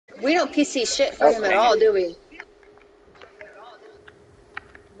We don't PC shit for him at all, do we?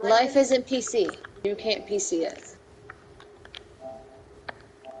 Life isn't PC. You can't PC it.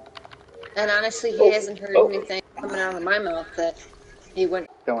 And honestly, he hasn't heard anything coming out of my mouth that he wouldn't.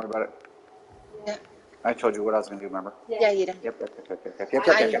 Don't worry about it. Yeah. I told you what I was going to do, remember? Yeah, you did.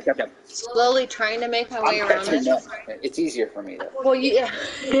 Yep. Slowly trying to make my way around it. It's easier for me, though. Well, yeah.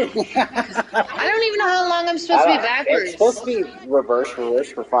 I don't even know how long I'm supposed to be backwards. It's supposed to be reverse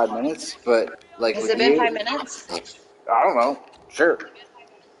for 5 minutes, but like. Has it been 5 minutes? I don't know. Sure.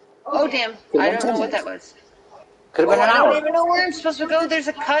 Oh, damn. I don't know what that was. Could have been an hour. I don't even know where I'm supposed to go. There's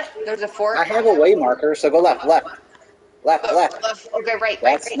a cut. There's a fork. I have a way marker, so go left. Okay, right.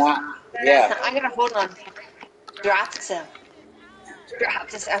 That's not. Yeah. I gotta hold on. Drop this out.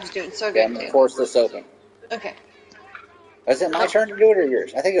 I was doing so Yeah, good. I'm gonna force this open. Okay. Was it my turn to do it or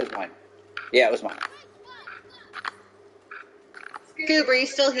yours? I think it was mine. Yeah, it was mine. Goob, are you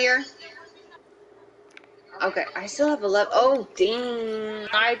still here? Okay, I still have 11. Oh, dang.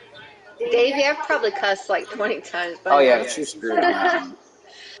 Davey, I've probably cussed like 20 times. Oh, yeah, she's screwed.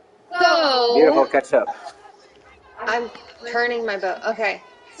 So. Beautiful, catch up. I'm turning my boat. Okay.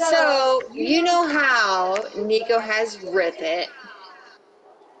 So, you know how Nico has Rip It?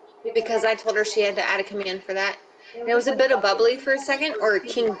 Because I told her she had to add a command for that. And it was a bit of bubbly for a second, or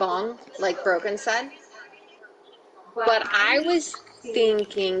King Bong, like Broken said. But I was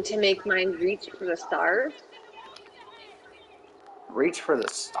thinking to make mine reach for the stars. Reach for the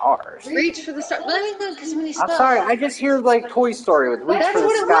stars. Reach for the stars. Let me know, because when you spell. I'm sorry, I just hear like Toy Story with Reach for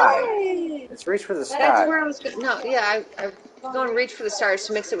the Sky. It's Reach for the Sky. That's where I was going. No, yeah, I was going Reach for the Stars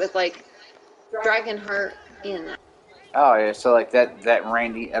to mix it with like Dragon Heart in that. Oh, yeah, so like that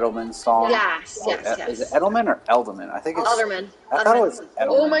Randy Edelman song? Yes. Is it Edelman or Elderman? I think it's... Elderman. I thought it was Edelman.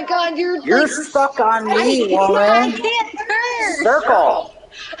 Oh my god, you're like, stuck on me, woman. I can't turn. Circle.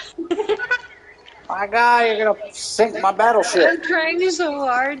 My god, you're going to sink my battleship. I'm trying so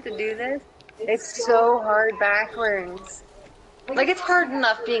hard to do this. It's so hard backwards. Like, it's hard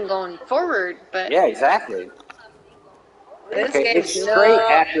enough being going forward, but... Yeah, exactly. Okay, it's straight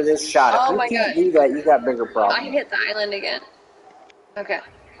after this shot. If you can't do that, you got bigger problems. I hit the island again. Okay.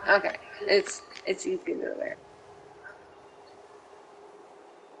 It's easy to do there.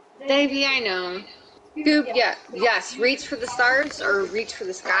 Davey, I know. Goob, yeah. Yes, reach for the stars or reach for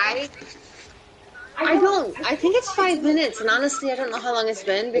the sky. I think it's 5 minutes, and honestly, I don't know how long it's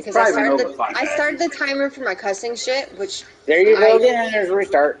been because I started the timer for my cussing shit, which... There you go again, there's a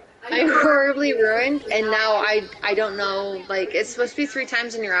restart. I horribly ruined, and now I don't know, like, it's supposed to be 3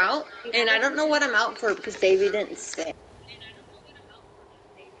 times and you're out, and I don't know what I'm out for because Davey didn't say.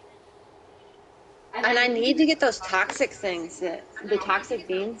 And I need to get those toxic things, the toxic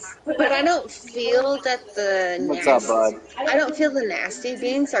beans. But I don't feel that What's up, bud? I don't feel the nasty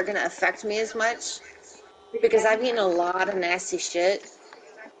beans are going to affect me as much because I've eaten a lot of nasty shit,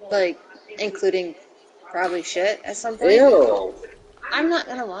 like, including probably shit at some point. Ew. I'm not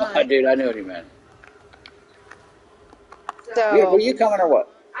going to lie. Dude, I knew what you meant. So, were you coming or what?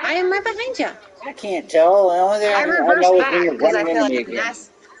 I am right behind you. I can't tell. The only thing I know is when you're running into me again.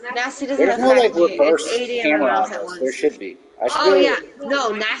 Nasty doesn't There's no like affect me. reverse It's 80 camera miles on at this. once. There should be. Oh yeah, no,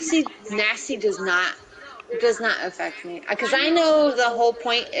 nasty does not affect me because I know the whole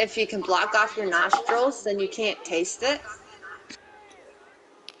point. If you can block off your nostrils, then you can't taste it.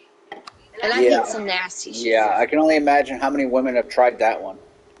 And I eat some nasty shit. Yeah, I can only imagine how many women have tried that one.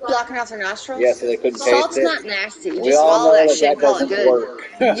 Blocking out their nostrils? Yeah, so they couldn't taste it. Salt's not nasty. You just swallow that shit and call it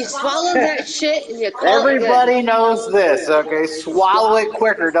good. You swallow that shit and you call it good. Everybody knows this, okay? Swallow it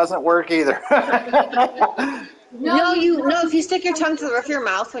quicker doesn't work either. No, if you stick your tongue to the roof of your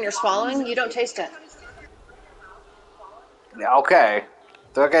mouth when you're swallowing, you don't taste it. Okay.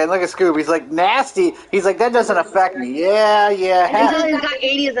 Okay, look at Scoob. He's like, nasty. He's like, that doesn't affect me. Yeah. Until he's got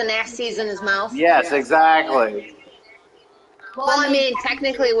 80 of the nasties in his mouth. Yes, exactly. Well, I mean,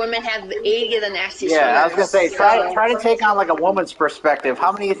 technically, women have 80 of the nasty swimmers. Yeah, I was going to say, try to take on, like, a woman's perspective.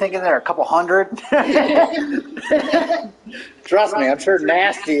 How many are you think in there? A couple hundred? Trust me, I'm sure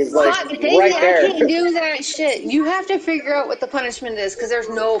nasty is, like, right there. I can't do that shit. You have to figure out what the punishment is, because there's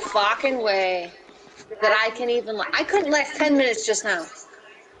no fucking way that I can even, I couldn't last 10 minutes just now.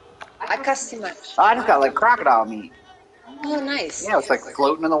 I cussed too much. I just got, like, crocodile meat. Oh, nice. Yeah, it's, like,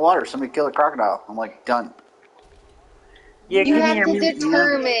 floating in the water. Somebody killed a crocodile. I'm, like, done. Yeah, you have to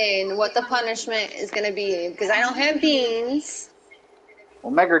determine what the punishment is going to be, because I don't have beans.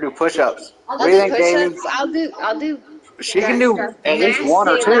 Well, make her do push-ups. What do you think, David? I'll do. She can do at least 1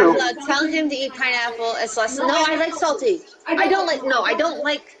 or 2. Tell him to eat pineapple. It's less. No, I like salty. I don't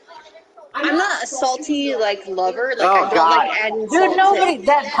like I'm not a salty like lover. Like Oh I don't God, like adding dude, salt. nobody.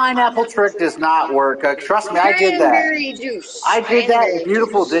 That pineapple trick does not work. Trust me, I did that. Cranberry juice. I did that, and Cranberry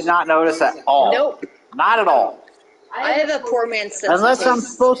Beautiful juice. did not notice at all. Nope. Not at all. I have a poor man's sense of Unless I'm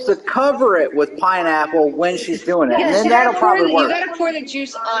taste. supposed to cover it with pineapple when she's doing it, and Yes, then you that'll gotta pour probably work. You gotta pour the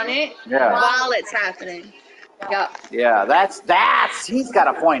juice on it Yeah. while it's happening. Yep. Yeah, that's he's got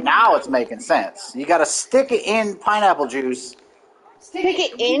a point. Now it's making sense. You got to stick it in pineapple juice. Stick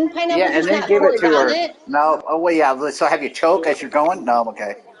it in pineapple Yeah, juice, and then not give pour it it to down her. it. No, oh well, yeah. So have you choke as you're going? No,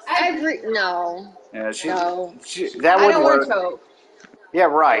 okay. No. Yeah, No. that I wouldn't don't want work. to choke. Yeah,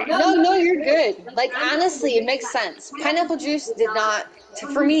 right. No, you're good. Like honestly, it makes sense. Pineapple juice did not.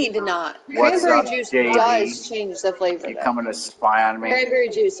 For me, did not. What's Cranberry up, juice JD? does change the flavor. You Though. coming to spy on me? Cranberry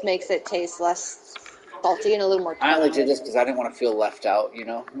juice makes it taste less salty and a little more. I only did this because I didn't want to feel left out. You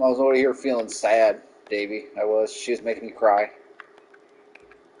know, I was over here feeling sad, Davey. I was. She was making me cry.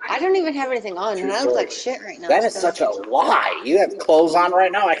 I don't even have anything on, and I look like shit right now. That is such a lie. You have clothes on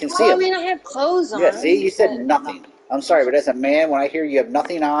right now. I can see Well, them. I mean, I have clothes on. Yeah, see, you said nothing. I'm sorry, but as a man, when I hear you have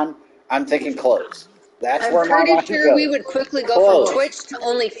nothing on, I'm thinking clothes. That's where my I'm mind pretty sure goes. we would quickly go Clothes. from Twitch to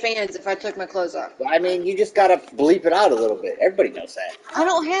OnlyFans if I took my clothes off. I mean, you just gotta bleep it out a little bit. Everybody knows that. I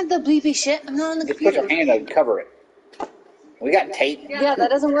don't have the bleepy shit. I'm not on the Just put computer. your hand up and cover it. We got tape. Yeah, that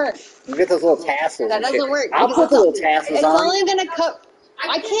doesn't work. We get those little tassels. That and doesn't shit. work. I'll because put the little tassels it's on. only gonna cut.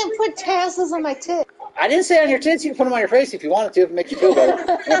 I can't put tassels on my tits. I didn't say on your tits. You can put them on your face if you wanted to. If it makes you feel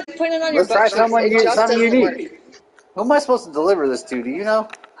better. Yeah. Put it on your Let's try butt cheeks. It just something doesn't unique. work. Who am I supposed to deliver this to? Do you know?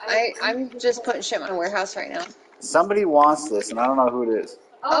 I'm just putting shit in my warehouse right now. Somebody wants this, and I don't know who it is.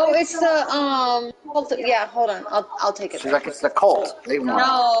 Oh, it's the yeah. Hold on, I'll take it. She's like, it's the cult. They want it.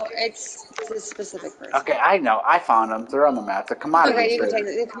 No, it's a specific person. Okay, I know. I found them. They're on the map. The commodity. Okay, you can take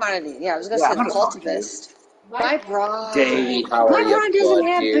the commodity. Yeah, I was gonna Yeah, say I'm the gonna talk to you. cultivist. My bra. Davey, how My are bra you? doesn't Bud,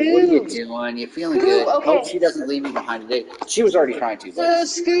 have dude? What are you boobs. doing? You feeling Boob, good? okay. Hope she doesn't leave me behind today. She was already trying to. So But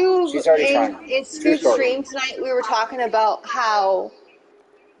Scoob, she's already trying. in True Scoob's story. stream tonight, we were talking about how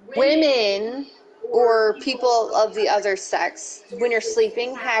women or people of the other sex, when you're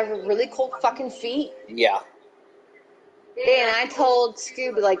sleeping, have really cold fucking feet. Yeah. And I told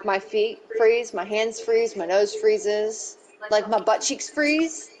Scoob, like, my feet freeze, my hands freeze, my nose freezes, like my butt cheeks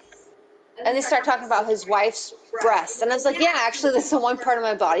freeze. And they start talking about his wife's breasts. And I was like, yeah, actually, that's the one part of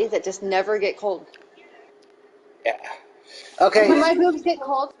my body that just never get cold. Yeah. Okay. When my boobs get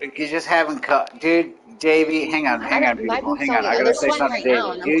cold, You just haven't cut, dude. Davey, hang on, my beautiful, boobs hang don't on. I get- gotta they're say sweating something, right now,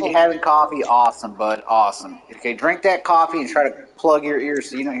 Davey. and I'm Dude, cold. having coffee, awesome, bud, awesome. Okay, drink that coffee and try to plug your ears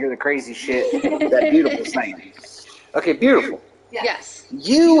so you don't hear the crazy shit that Beautiful's saying. Okay, Beautiful. yes.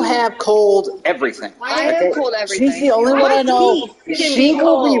 You have cold everything. I have cold everything. She's the only one My I know. teeth can She be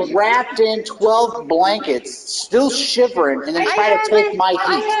will cold. be wrapped in 12 blankets, still shivering, and then try to take my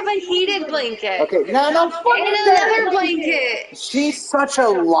I heat. have a heated blanket. Okay, no, And another blanket. She's such a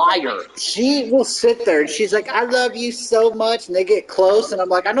liar. She will sit there and she's like, I love you so much. And they get close, and I'm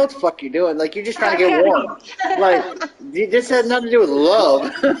like, I know what the fuck you're doing. Like, you're just trying to get warm. Like, this has nothing to do with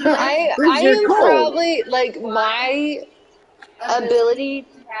love. I You're am cold. probably, like, my ability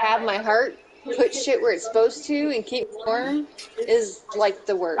to have my heart put shit where it's supposed to and keep warm is, like,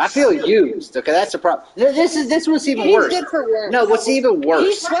 the worst. I feel used. Okay, that's the problem. This is what's even He's worse. good for warmth. No, what's even He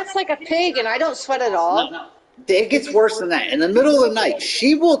worse? sweats like a pig, and I don't sweat at all. No. It gets worse than that. In the middle of the night,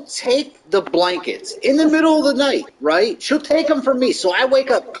 she will take the blankets in the middle of the night, right? She'll take them from me. So I wake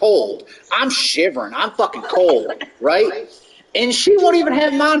up cold. I'm shivering. I'm fucking cold, right? And she won't even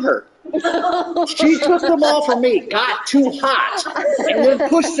have them on her. She took them all from me, got too hot, and then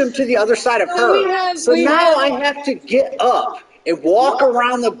pushed them to the other side of her. So now I have to get up and walk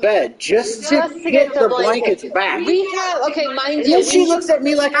around the bed just to get the blankets back. We have, okay, mind And you, then she looks at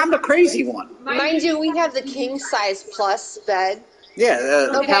me like I'm the crazy one. we have the king size plus bed. Yeah,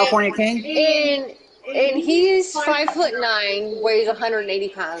 the Okay. California King. And he's 5'9", weighs 180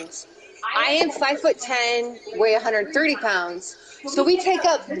 pounds. I am 5'10", weigh 130 pounds. So we take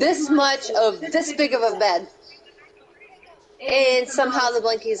up this much of this big of a bed, and somehow the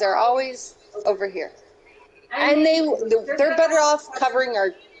blankies are always over here. And they're better off covering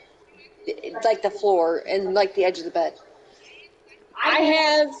our, like, the floor and like the edge of the bed. I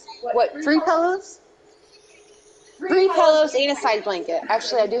have three pillows? 3 pillows and a side blanket.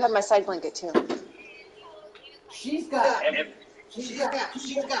 Actually, I do have my side blanket too. She's got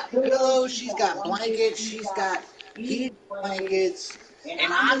pillows, she's got blankets, she's got heat blankets, and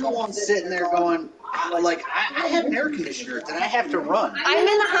I'm the one sitting there going, I have an air conditioner that I have to run. I'm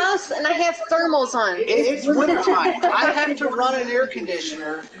in the house and I have thermals on. It's wintertime. I have to run an air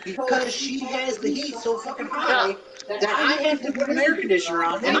conditioner because she has the heat so fucking high that I have to put an air conditioner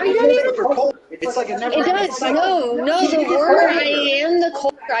on. And I don't keep her cold. It's like a never It does. No, the warmer I am, the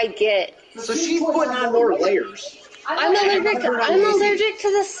colder I get. So she's putting on more layers. I'm allergic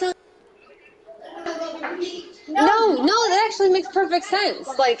to the sun. No, that actually makes perfect sense.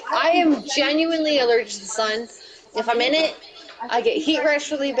 Like, I am genuinely allergic to the sun. If I'm in it, I get heat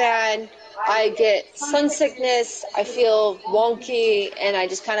rash really bad. I get sun sickness. I feel wonky, and I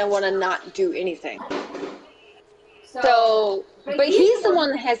just kind of want to not do anything. So, but he's the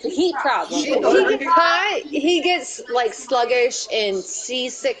one that has the heat problem. If he gets hot, he gets like sluggish and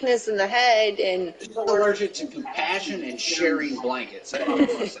seasickness in the head, and she's allergic to compassion and sharing blankets. That's what I'm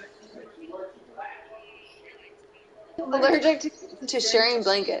going to say. Allergic to sharing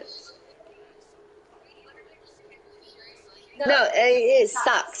blankets. No, it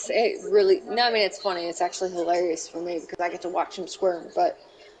sucks. It really. No, I mean it's funny. It's actually hilarious for me because I get to watch him squirm. But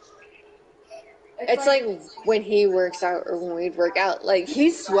it's like when he works out or when we'd work out. Like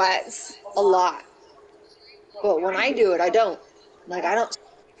he sweats a lot, but when I do it, I don't. Like I don't.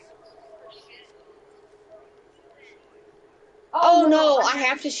 Oh no, I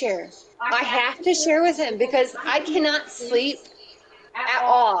have to share. I have to share with him because I cannot sleep at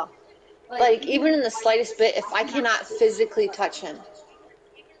all. Like, even in the slightest bit, if I cannot physically touch him.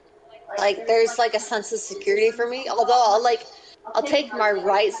 Like, there's, like, a sense of security for me. Although, I'll take my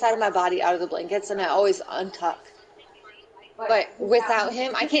right side of my body out of the blankets, and I always untuck. But without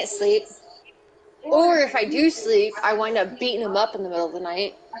him, I can't sleep. Or if I do sleep, I wind up beating him up in the middle of the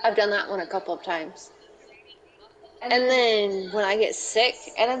night. I've done that one a couple of times. And then when I get sick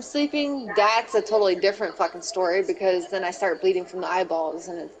and I'm sleeping, that's a totally different fucking story because then I start bleeding from the eyeballs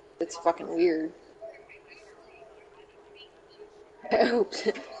and it's fucking weird.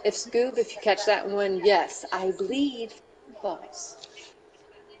 If Scoob, if you catch that one, yes, I bleed balls.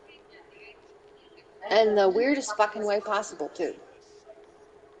 And the weirdest fucking way possible, too.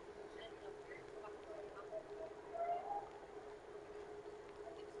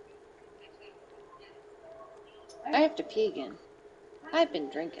 I have to pee again. I've been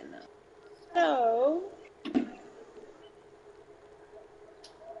drinking, though. So...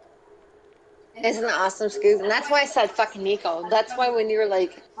 Isn't that awesome, Scoob? And that's why I said fucking Nico. That's why when you were,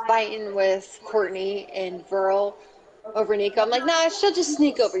 like, fighting with Courtney and Verl over Nico, I'm like, nah, she'll just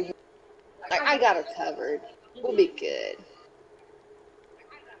sneak over here. Like, I got her covered. We'll be good.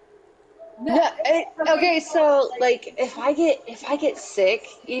 No, okay, so, like, if I get sick,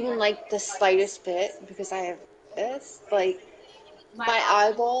 even, like, the slightest bit, because I have this, like, my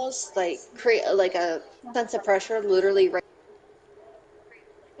eyeballs, like, create, like, a sense of pressure literally right,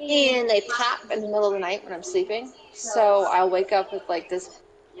 and they pop in the middle of the night when I'm sleeping, so I'll wake up with, like, this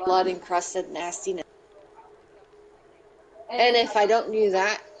blood-encrusted nastiness. And if I don't do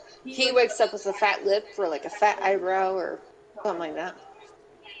that, he wakes up with a fat lip or, like, a fat eyebrow or something like that.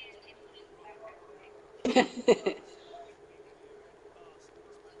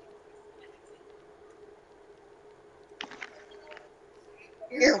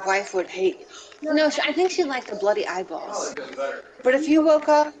 Your wife would hate you. No, I think she'd like the bloody eyeballs. But if you woke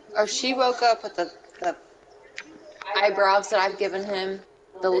up, or she woke up with the eyebrows that I've given him,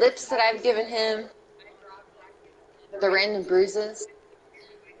 the lips that I've given him, the random bruises.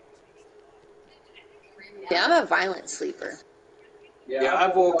 Yeah, I'm a violent sleeper. Yeah, I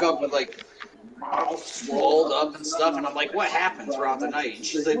woke up with, like, mouth swelled up and stuff, and I'm like, what happened throughout the night? And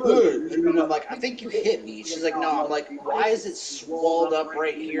she's like, ugh. And I'm like, I think you hit me. She's like, no. I'm like, why is it swelled up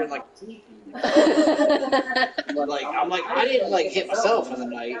right here? And like, I'm like, I didn't like hit myself in the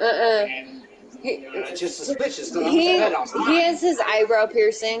night. And it's just suspicious. He has his eyebrow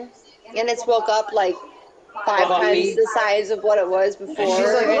piercing, and it's woke up like 5 times the size of what it was before. And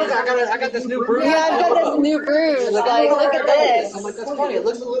she's like, look, I got this new bruise. Yeah, I've got this new bruise. Like, look at this. I'm like, that's funny. It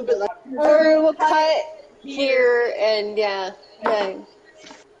looks a little bit like. Or we'll cut here, and yeah.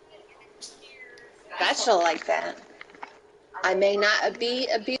 Special like that. I may not be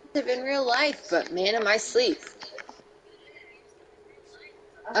abusive in real life, but man, am I sleep.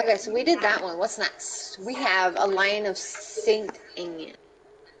 Okay, so we did that one. What's next? We have a line of Sainte.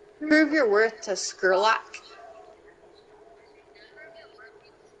 Prove your worth to Skurlock.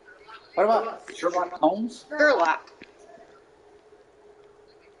 What about Sherlock Holmes? Skurlock.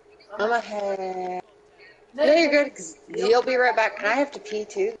 I'm ahead. No, you're good, because you'll be right back, and I have to pee,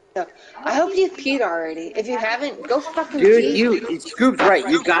 too. So, I hope you've peed already. If you haven't, go fucking Dude, pee. Scoop's right.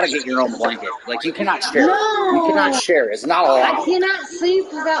 You gotta get your own blanket. Like, you cannot share. You cannot No! share. It's not I allowed. cannot sleep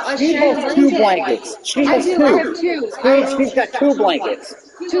without a She shared has 2 blanket. blankets. She I has do. 2. I have 2. Scoop, she's got 2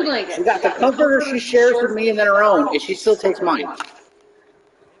 blankets. 2 blankets. She got the comforter she shares with me and then her own, and she still takes mine.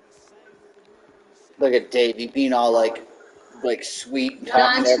 Look at Davey being all like sweet and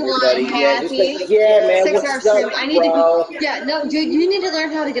talking to everybody. Yeah, just like, yeah, man, 6 what's hour stream. up, I need bro? to be. Yeah, no, dude, you need to learn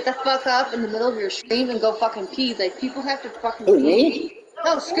how to get the fuck up in the middle of your stream and go fucking pee. Like, people have to fucking Who, pee. me?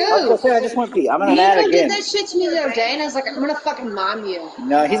 No, I was gonna Scoop. say I just went pee. I'm in an Nico ad did again. that shit to me the other day, and I was like, I'm gonna fucking mom you.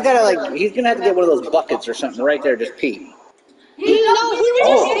 No, he's gonna have to get one of those buckets or something right there, just pee. He was just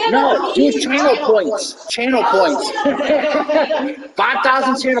Oh, standing no, up. do channel points. Channel points.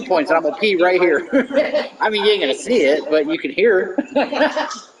 5,000 channel points, and I'm going to pee right here. I mean, you ain't going to see it, but you can hear. I don't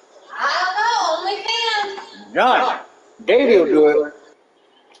know, only fans. No, Davey will do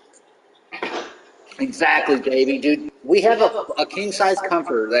it. Exactly, Davey, dude. We have a king-size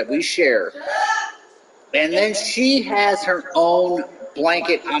comforter that we share, and then she has her own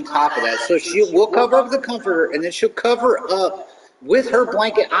blanket on top of that. So we'll cover up the comforter, and then she'll cover up with her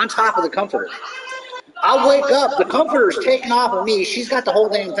blanket on top of the comforter. I'll wake up, the comforter's taken off of me, she's got the whole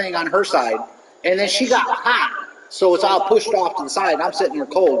damn thing on her side, and then she got hot, so it's all pushed off to the side, and I'm sitting here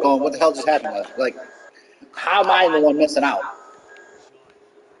cold going, what the hell just happened? Like, how am I the one missing out?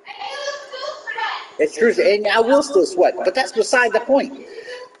 It's true, and I will still sweat, but that's beside the point.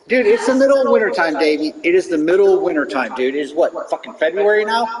 Dude, it's the middle of wintertime, Davey. It is the middle of wintertime, dude. It is what, fucking February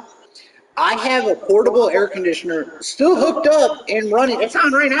now? I have a portable air conditioner still hooked up and running. It's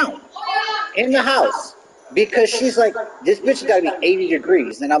on right now in the house because she's like, this bitch has got to be 80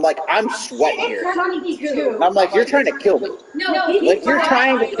 degrees. And I'm like, I'm sweating here. And I'm like, you're trying to kill me. Like, you're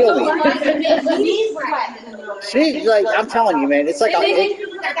trying to kill me. She's like, I'm telling you, man, it's like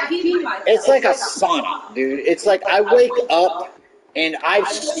it's like a sauna, dude. It's like I wake up and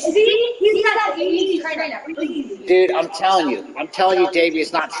dude, I'm telling you, Davey,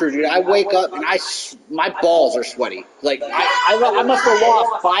 it's not true, dude. I wake up and my balls are sweaty. Like I must have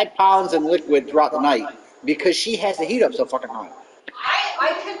lost 5 pounds in liquid throughout the night because she has the heat up so fucking hot.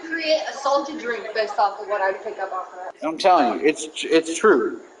 I could create a salty drink based off of what I pick up off of that. I'm telling you, it's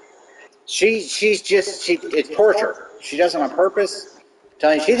true. It's torture. She does it on purpose. I'm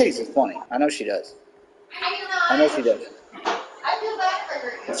telling you, she thinks it's funny. I know she does. I know she does. I feel bad for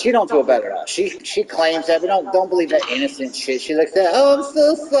her. She don't feel bad at all. She claims that, but don't believe that innocent shit. She like that. Oh, I'm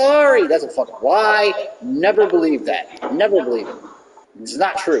so sorry. That's a fucking lie. Never believe that. Never believe it. It's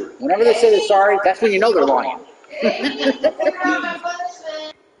not true. Whenever they say they're sorry, that's when you know they're lying.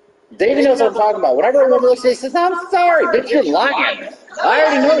 David knows what I'm talking about. Whenever a woman looks at you and says, I'm sorry, bitch, you're lying. I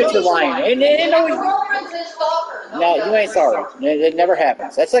already know that you're lying. No, you ain't sorry. It never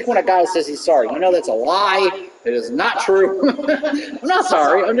happens. That's like when a guy says he's sorry. You know that's a lie. It is not true. I'm not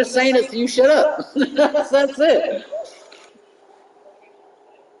sorry. I'm just saying it so you shut up. That's it.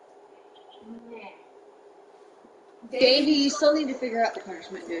 Davey, you still need to figure out the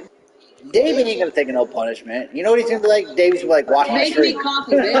punishment, dude. David ain't gonna take no punishment. You know what he's gonna be like? David's gonna be like, watch my Make stream. me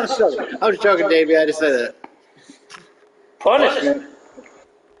coffee, bitch. I was joking, Davey. I just said that. Punishment?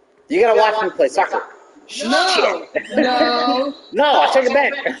 You gotta watch me play soccer. No. No. No, I take it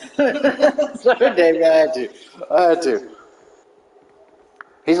back. Sorry, David. I had to.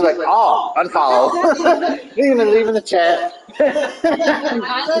 He's like, oh, unfollow. He's gonna leave in the chat.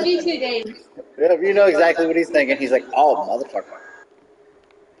 I love you too, Dave. Yep, you know exactly what he's thinking. He's like, oh, motherfucker.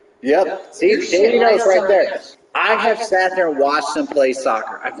 Yep. See, Davey knows right there. I have sat there and watched them play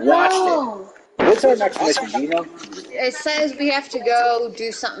soccer. I've watched it. What's our next mission? Do you know? It says we have to go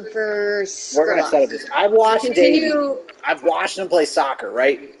do something for We're gonna set up this. I've watched Davey. I've watched him play soccer,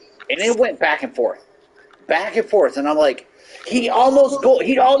 right? And it went back and forth, and I'm like, he'd almost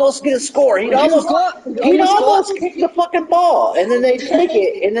get a score. He'd almost kick the fucking ball, and then they'd take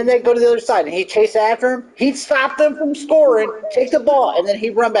it, and then they'd go to the other side, and he'd chase after him. He'd stop them from scoring, take the ball, and then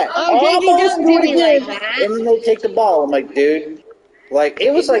he'd run back. Almost do it again, and then they'd take the ball. I'm like, dude, like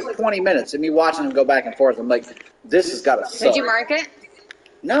it was like 20 minutes of me watching him go back and forth. I'm like, this has got to suck. Did you mark it?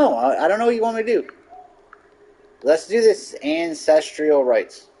 No, I don't know what you want me to do. Let's do this ancestral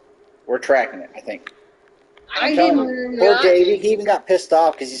rights. We're tracking it, I think. I'm telling you, poor Davey, he even got pissed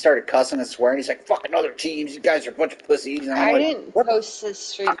off because he started cussing and swearing. He's like, fucking other teams, you guys are a bunch of pussies. And I didn't post this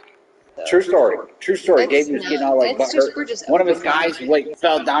stream. True story. Davey was getting all like butthurt. One of his guys like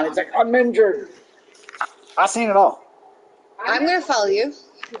fell down. He's like, I'm injured. I seen it all. I'm going to follow you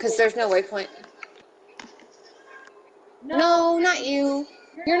because there's no waypoint. No, not you.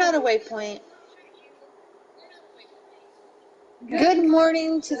 You're not a waypoint. Good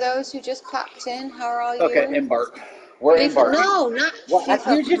morning to those who just popped in. How are all you? Okay, embark. We're embarking. No, not Well,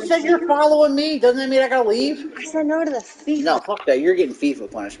 FIFA. you just said you're following me. Doesn't that mean I gotta leave? I said no to the FIFA. No, fuck that. You're getting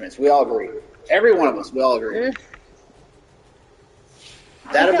FIFA punishments. We all agree. Every one of us. We all agree.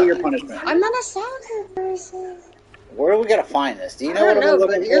 That'll be your punishment. I'm not a soccer person. Where do we gotta find this? Do you know I what don't we're know,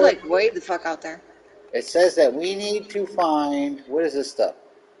 looking but for? you're like way the fuck out there. It says that we need to find. What is this stuff?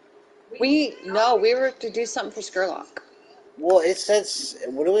 We were to do something for Skurlock. Well, it says.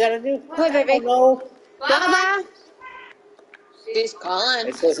 What do we gotta do? Hi, baby. No. Baba. She's calling.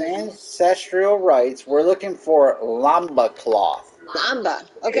 It says ancestral rights. We're looking for lamba cloth. Lamba.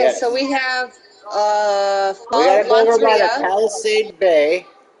 Okay, Yes. so we have We gotta go over by the Lanitra, Palisade Bay,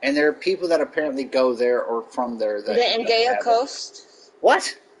 and there are people that apparently go there or from there. the Angea Coast.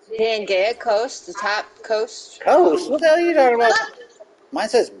 What? The Angea Coast, the top coast. Coast? What the hell are you talking about? Mine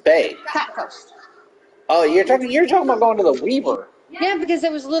says Bay. Top coast. Oh, you're talking about going to the Weaver. Yeah, because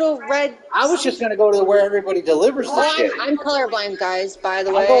it was little red. I was just gonna go to where everybody delivers the shit. I'm colorblind, guys, by the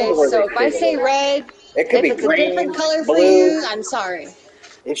I'm way. going to where So they if I do say it. red, It could if be it's green, a different color for blue. you, I'm sorry.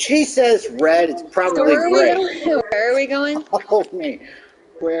 If she says red, it's So probably where are we gray. going? Where are we going? Oh me.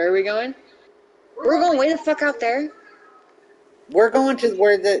 Where are we going? We're going way the fuck out there. We're going to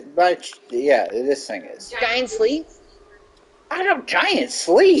where this thing is. Giant sleep. I don't giant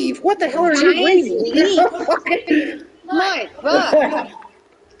sleeve. What the hell are you reading? My fuck.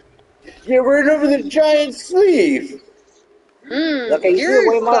 Yeah, we're over the giant sleeve. Okay, you see the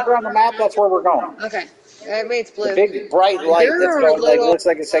way marker on the map? That's where we're going. Okay. It's blue. The big bright light that's going like looks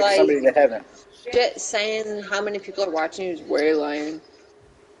like it's taking somebody to heaven. Shit saying how many people are watching is way lying.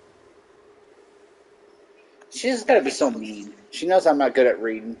 She's gotta be so mean. She knows I'm not good at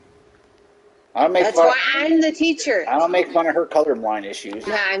reading. That's why I'm the teacher. I don't make fun of her colorblind issues.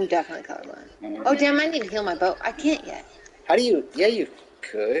 Yeah, I'm definitely colorblind. Oh damn, I need to heal my boat. I can't yet. How do you? Yeah, you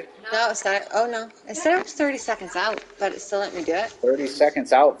could. No, it said. Oh no, it said it was 30 seconds out, but it still let me do it. 30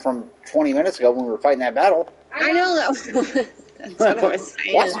 seconds out from 20 minutes ago when we were fighting that battle. I know that. That's what I was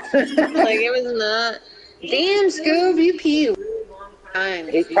saying. Like it was not. Damn, Scoob, you pee.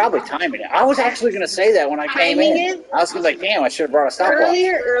 He's probably timing it. I was actually going to say that when I came in. I was going to be like, damn, I should have brought a stopwatch.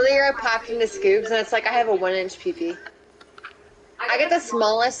 Earlier I popped into Scoob's and it's like I have a 1-inch PP. I got the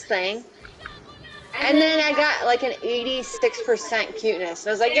smallest thing. And then I got like an 86% cuteness. And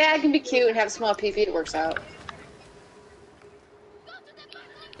I was like, yeah, I can be cute and have a small PP. It works out.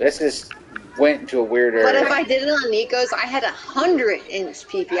 This just went into a weird area. But if I did it on Nico's, I had a 100-inch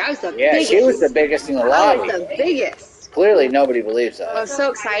PP. I was the biggest. Yeah, she was the biggest in the lobby. I was the biggest. Clearly, nobody believes that. I was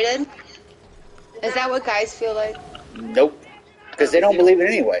so excited. Is that what guys feel like? Nope. Because they don't believe it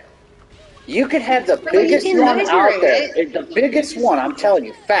anyway. You could have the biggest one out there. The biggest one, I'm telling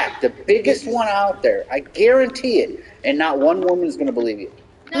you, fact, the biggest one out there. I guarantee it. And not one woman's going to believe you.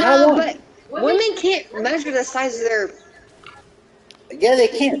 Not one. But women can't measure the size of their... Yeah, they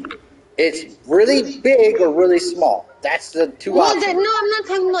can. It's really big or really small. That's the two options. No, I'm not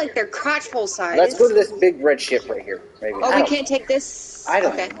talking like their crotch hole size. Let's go to this big red ship right here. Maybe. Oh, we can't take this? I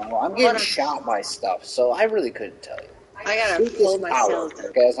don't know. I'm getting shot by stuff, so I really couldn't tell you. I gotta pull myself down.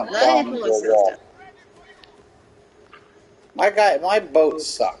 Okay, as I'm falling into a wall. My boat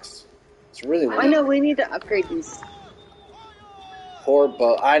sucks. It's really weird. I know, we need to upgrade these. Poor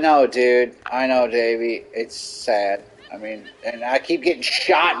boat. I know, dude. I know, Davey. It's sad. I mean, and I keep getting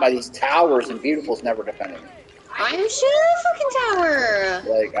shot by these towers, and Beautiful's never defending me. I'm shooting a fucking tower.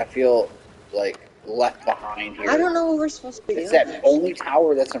 Like, I feel, like, left behind here. I don't know what we're supposed to be doing. It's that only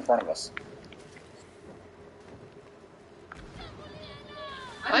tower that's in front of us.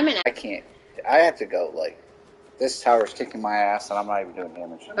 I can't. I have to go, like, this tower's kicking my ass, and I'm not even doing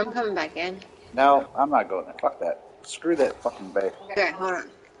damage. I'm coming back in. No, I'm not going there. Fuck that. Screw that fucking bay. Okay, hold on.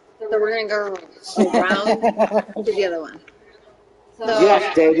 So we're gonna go around to the other one. So,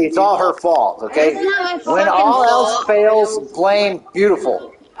 yes, Davey, it's all her fault, okay? When all else fails, blame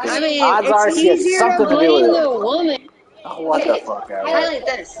Beautiful. I mean, odds are she has something to do with it. The woman. Oh, what the fuck, Alex? Highlight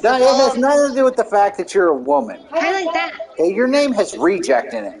this. No, it has nothing to do with the fact that you're a woman. Highlight that. Okay, your name has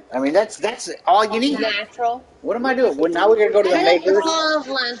reject in it. I mean, that's all you need. Natural. What am I doing? Well, now we're gonna go to the makers. The Fall of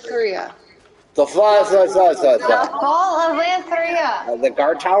Lanitra. The fall of Lanitra. The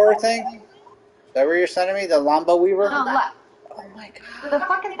guard tower thing? Is that where you're sending me? The Lamba Weaver? No, left. Oh my god. The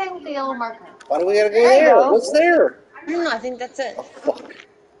fucking thing with the yellow marker. Why do we gotta go there? What's there? I don't know, I think that's it. Oh, fuck.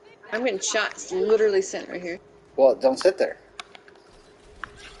 I'm getting shot. It's literally sitting right here. Well, don't sit there.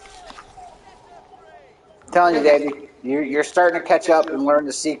 I'm telling you, Davey, you're starting to catch up and learn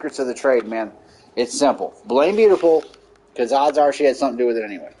the secrets of the trade, man. It's simple. Blame Beautiful, because odds are she had something to do with it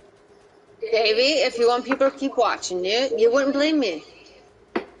anyway. Davey, if you want people to keep watching you, you wouldn't blame me.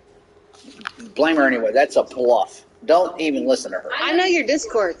 Blame her anyway. That's a bluff. Don't even listen to her. I know your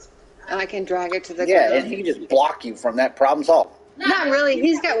Discord. I can drag it to the Yeah, ground. and he can just block you from that. Problem solved. Not really.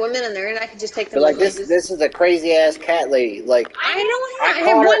 He's got women in there, and I can just take them. But like this is a crazy ass cat lady. Like I know. I caught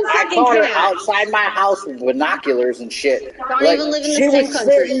have one I fucking caught her cat. outside my house with binoculars and shit. Don't Like even live in the she same was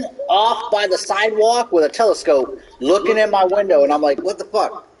country. sitting off by the sidewalk with a telescope, looking at my window, and I'm like, "What the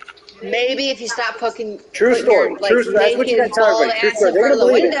fuck?" Maybe if you stop putting True putting story. your, like, True story. That's what you naked, gotta tell bald everybody. True ass story. in They're front of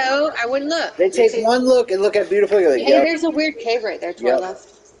gonna the believe it. window, I wouldn't look. They take one look and look at beautiful. Like, Hey, yep. there's a weird cave right there to our left.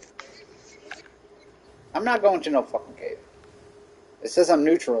 I'm not going to no fucking cave. It says I'm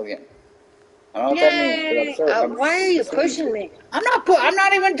neutral again. I don't know what that means, but I'm Why are you pushing me? I'm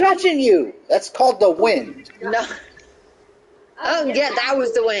not even touching you. That's called the wind. No. Oh, yeah, that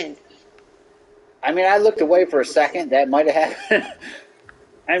was the wind. I mean, I looked away for a second. That might have happened.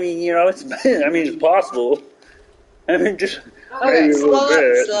 I mean, you know, it's possible. I mean, just Okay, maybe a little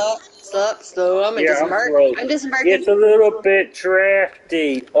bit. slow. I'm slow. I'm disembarking. It's a little bit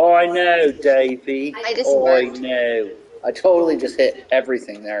drafty. Oh, I know, Davey. I disembarked. I know. I totally just hit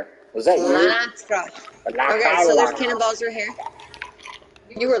everything there. Was that you? Lanitra. Okay, so there's cannonballs right here.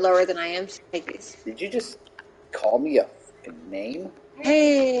 You were lower than I am, so take these. Did you just call me a fucking name?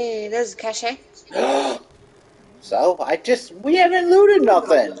 Hey, there's a cache. So, we haven't looted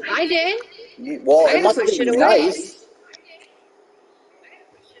nothing. I did. Well, I it had to must put be shit away. nice.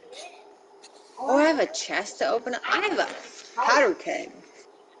 Oh, I have a chest to open up. I have a powder keg.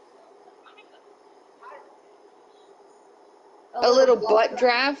 A little butt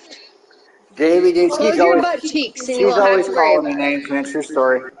draft. Davey, dude, Close your butt cheeks and you won't have to worry about it. names, man. True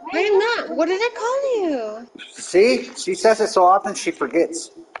story. I am not. What did I call you? See? She says it so often she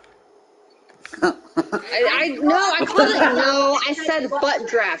forgets. I called it. No, I said butt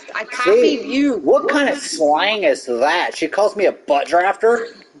draft. I copied you. What kind of slang is that? She calls me a butt drafter?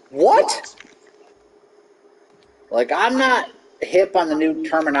 What? Like, I'm not hip on the new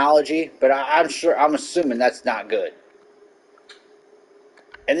terminology, but I'm assuming that's not good.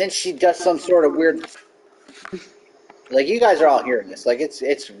 And then she does some sort of weird, like, you guys are all hearing this. Like, it's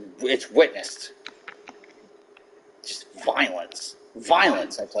witnessed. Just violence.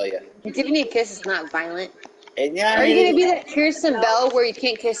 Violence, I tell you. Giving you a kiss is not violent. And, Are you gonna be that Kirsten Bell where you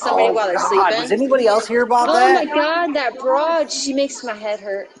can't kiss somebody while they're sleeping? Does anybody else hear about Oh that? my god, that broad, she makes my head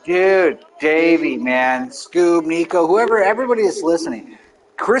hurt. Dude, Davey, man, Scoob, Nico, whoever, everybody is listening.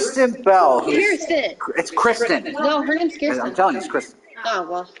 Kristen Bell. Kirsten. It's Kristen. No, her name's Kirsten. I'm telling you, it's Kristen. Oh,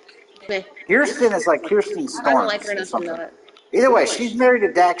 well. Meh. Kirsten is like Kirsten Storms. I don't like her or enough to something. know it. Either way, she's married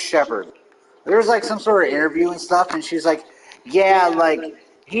to Dax Shepard. There's like some sort of interview and stuff, and she's like, yeah, like,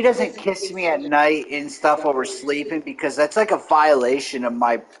 he doesn't kiss me at night and stuff while we're sleeping because that's like a violation of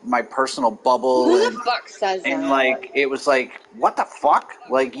my personal bubble. Who the fuck says that? And like, it was like, what the fuck?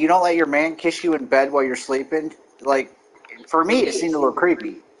 Like, you don't let your man kiss you in bed while you're sleeping? Like, for me, it seemed a little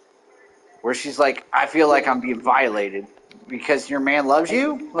creepy. Where she's like, I feel like I'm being violated because your man loves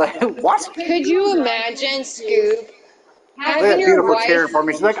you? Like, what? Could you imagine, Scoop, having Look at your beautiful wife... cheering for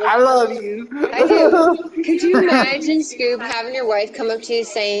me. She's like, I love you. I do. Could you imagine, Scoop, having your wife come up to you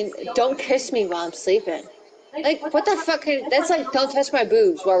saying, don't kiss me while I'm sleeping? Like, what the fuck? That's like, don't touch my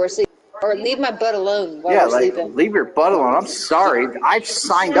boobs while we're sleeping. Or leave my butt alone while we're sleeping. Leave your butt alone. I'm sorry. I've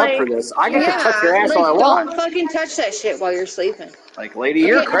signed up for this. I get to touch your ass all I want. Don't fucking touch that shit while you're sleeping. Like, lady,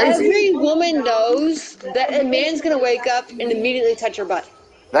 you're crazy. Every woman knows that a man's gonna wake up and immediately touch her butt.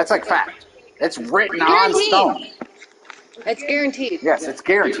 That's like fact. It's written on stone. It's guaranteed. Yes, it's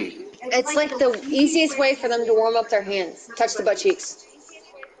guaranteed. It's like the easiest way for them to warm up their hands. Touch the butt cheeks.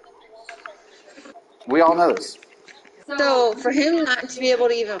 We all know this. So, for him not to be able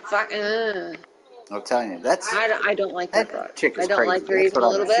to even fucking... I'm telling you, that's... I don't like that broad. Chick is I don't crazy. like her even a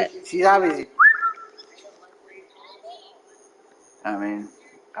little bit. She's obviously... I mean,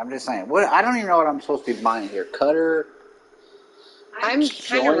 I'm just saying. What? I don't even know what I'm supposed to be buying here. Cutter... I'm kind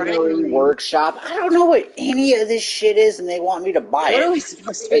of joinery workshop. I don't know what any of this shit is, and they want me to buy it. What are we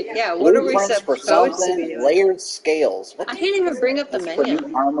supposed to be? Yeah, what are we supposed to be doing? Layered scales. I can't even bring up the menu.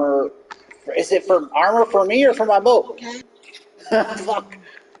 For armor. Is it for armor for me or for my boat? Fuck.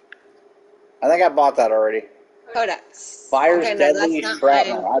 I think I bought that already. Codex. Fire's Okay, no, deadly that's not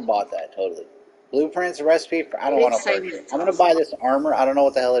shrapnel. mine. I bought that totally. Blueprints, recipe. I don't want to. Excitement. I'm gonna buy this armor. I don't know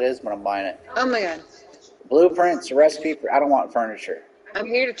what the hell it is, but I'm buying it. Oh my god. Blueprints, recipe. I don't want furniture. I'm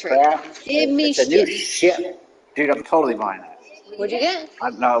here to trade. Craft. Give me It's a new shit. Dude, I'm totally buying that. What'd you get?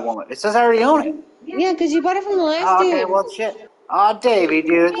 No, it won't. It says I already own it. Yeah, because you bought it from the last dude. Okay, well, shit. Oh, Davey,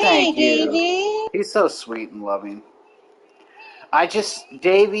 dude, Hey, thank you. Davey. He's so sweet and loving.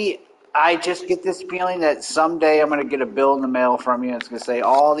 Davey, I just get this feeling that someday I'm going to get a bill in the mail from you. And it's going to say,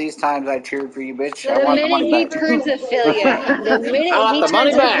 all these times I cheered for you, bitch. I The want the minute money he back. turns affiliate, I want the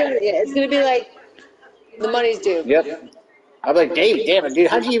money back. it's gonna be like the money's due. Yep. I'm like, Dave, damn it, dude.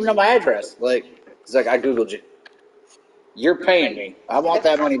 How'd you even know my address? Like, he's like, I Googled you. You're paying me. I want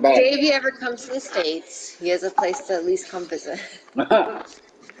that money back. Davey ever comes to the States, he has a place to at least come visit.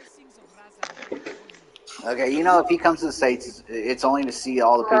 Okay, you know, if he comes to the States, it's only to see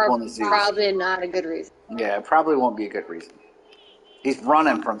all the people in the zoo. Probably not a good reason. Yeah, it probably won't be a good reason. He's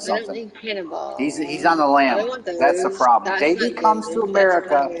running from I don't something. think cannonball. He's on the lam. I don't want those. That's the problem. That's Davey not comes good. to America,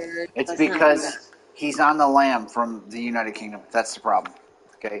 That's weird. it's That's not because he's on the lam from the United Kingdom. That's the problem.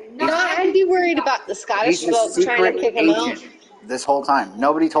 Okay? No, I'd be worried about the Scottish He's a folks trying to secret kick him out. agent this whole time.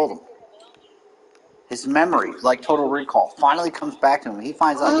 Nobody told him. His memory, like Total Recall, finally comes back to him. He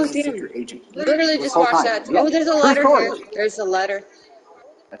finds out he's a secret agent. Literally This just whole watched time. that. Yeah. Oh, there's a True letter story. here. There's a letter.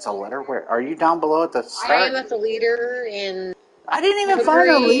 That's a letter? Where? Are you down below at the I start? am at the leader, and I didn't even find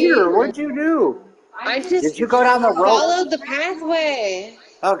a leader. What'd you do? I just Did you go down the road? followed the pathway.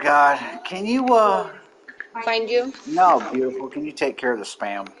 Oh, God. Can you, Find you? No, beautiful. Can you take care of the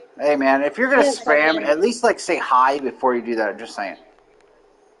spam? Hey, man, if you're going to Yes, I spam, can. at least, like, say hi before you do that. I'm just saying.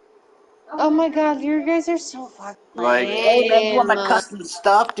 Oh my God, you guys are so fucking Like, hey, man, you want my lame. custom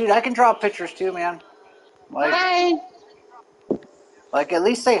stuff? Dude, I can draw pictures, too, man. Hi. Like, at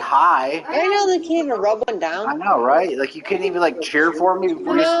least say hi. I know they can't even rub one I down. know, right? Like, you couldn't even, like, cheer for me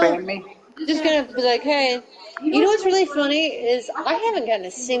before you No. spam me? Just gonna be like, hey. You know what's really funny is I haven't gotten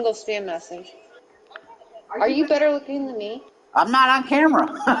a single spam message. Are you better looking than me? I'm not on camera.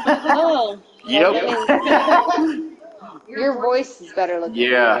 Oh. Yep. That means your voice is better looking.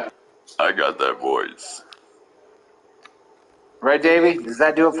 Yeah. I got that voice. Right, Davey? Does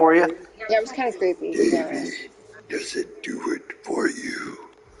that do it for you? Yeah, it was kind of creepy. Yeah, right. Does it do it for you?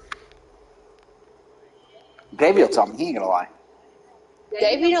 Davey will tell me. He ain't gonna lie.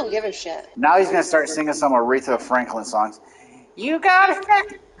 Davey don't give a shit. Now he's gonna start singing some Aretha Franklin songs. You gotta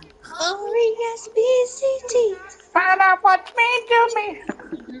R-E-S-P-C-T. find out what mean to me.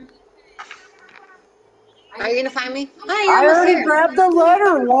 Are you gonna find me? Hi, I you're almost already there. grabbed the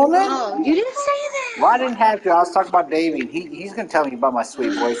letter, woman. Oh, you didn't say that. Well, I didn't have to. I was talking about Davey. He's gonna tell me about my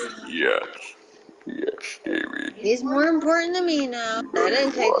sweet voice. Yes. Yes, Davey. He's more important than me now. That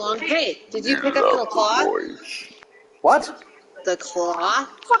didn't take long. Hey, did you pick up love the cloth? voice. What? The cloth?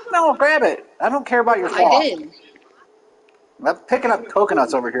 Fuck no, grab it. I don't care about your cloth. I did. I'm picking up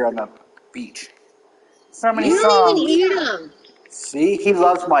coconuts over here on the beach. So many You don't songs. even eat them. See, he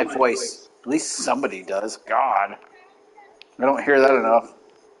loves my voice. At least somebody does. God. I don't hear that enough.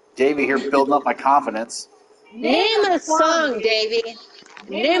 Davey here building up my confidence. Name a song, Davey.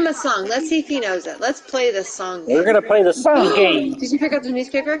 Name a song. Let's see if he knows it. Let's play this song. We're gonna play the song game. Did you pick up the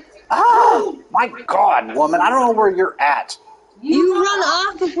newspaper? Oh, my God, woman. I don't know where you're at. You run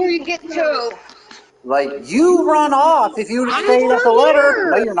off before you get to. Like, you run off if you would have I'm stayed at the letter.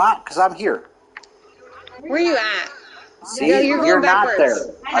 here. No, you're not, because I'm here. Where are you at? See, No, you're going not backwards.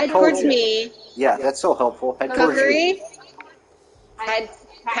 there. I Head told towards you. me. Yeah, that's so helpful. Head towards you. Cookery. Head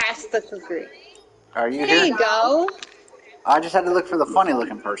past the cookery. Are you There here? you go. I just had to look for the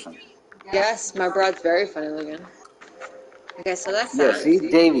funny-looking person. Yes, my broad's very funny looking. Okay, so that's Yeah, that. see,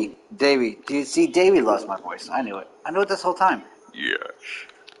 Davey. Do you see, Davey loves my voice. I knew it. I knew it this whole time. Yes.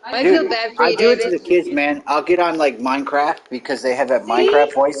 I feel bad for I you, do it to David. the kids, man. I'll get on, like, Minecraft because they have that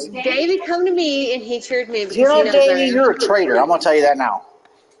Minecraft voice. David come to me and he cheered me because You know, he knows Davey, better. you're a traitor. I'm going to tell you that now.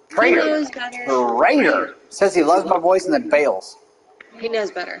 He Traitor. knows better. Traitor. Says he loves my voice and then bails. He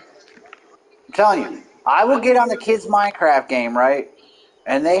knows better. I'm telling you. I will get on the kids' Minecraft game, right?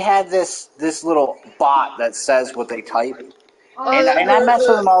 And they have this little bot that says what they type. And I mess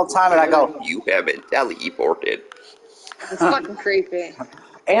with them all the time, and I go, You have been teleported. It's fucking creepy.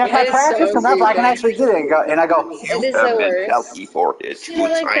 and if I It is practice so enough, I can creepy. actually get it. And I go, It is Have the been worst. teleported to Shit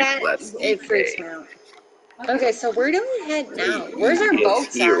like time that, less it freaks me out. Okay, so where do we head now? Where's our It's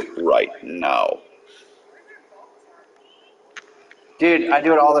boats here at? right now. dude, I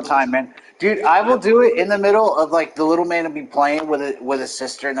do it all the time, man. Dude, I will do it in the middle of, like, the little man will be playing with his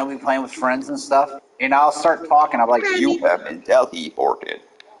sister, and they'll be playing with friends and stuff. And I'll start talking. I'm like, You have been teleported.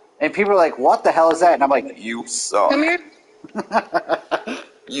 and people are like, what the hell is that? And I'm like, You suck. Come here.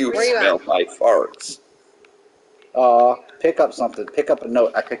 You Where you smell at? my farts. pick up something. Pick up a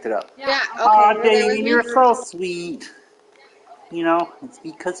note. I picked it up. Yeah, okay. Aw, Were they with Davey, me? you're so sweet. You know, it's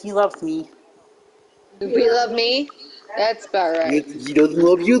because he loves me. We love me? That's about right. He doesn't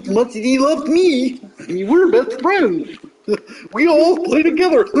love you as much as he loves me. We're best friends. We all play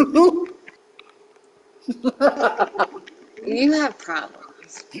together. You have problems.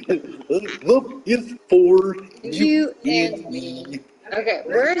 Yes. Love is for You and me. Okay,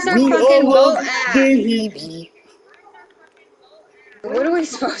 where's our We fucking all boat love at? baby. What are we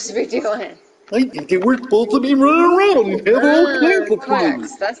supposed to be doing? I think that we're supposed to be running around and have all kinds of fun.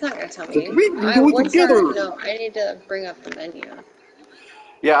 Quacks. That's not gonna tell So me. we can do it What's our? together. No, I need to bring up the menu.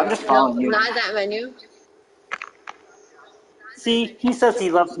 Yeah, I'm just No, following you. not that menu. See, he says he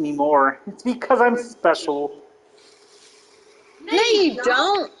loves me more. It's because I'm special. No, you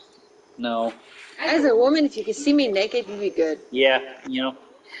don't. No. As a woman, if you could see me naked, you'd be good. Yeah,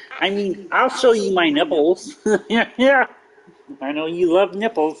 I mean, I'll show you my nipples. Yeah. I know you love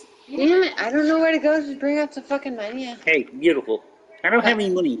nipples. Damn it! I don't know where to go to bring up the fucking menu. Hey, beautiful. I don't have any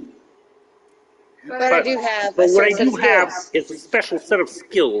money. But I do have a But what I certain do set of have skills. is a special set of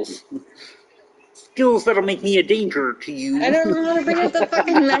skills. Skills that'll make me a danger to you. I don't know how to bring up the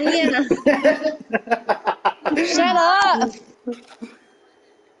fucking menu. Shut up!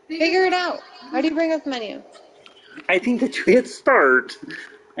 Figure it out. How do you bring up the menu? I think that you hit start.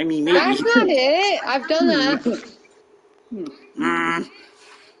 I mean, maybe. That's not it. I've done that. Mm,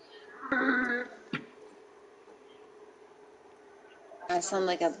 I sound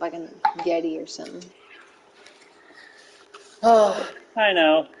like a fucking Yeti or something. oh, I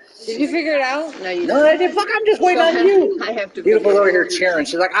know. Did you figure it out? No, you No, I didn't. did. Fuck, I'm just waiting So on you. I have to. Beautiful's figure over it here out. cheering.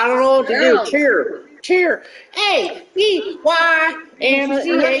 She's like, I don't know what to Girl. do. Cheer. Cheer. A-Y-M-C-A.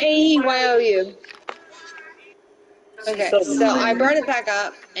 A-E-Y-O-U. Okay, So so I mean. brought it back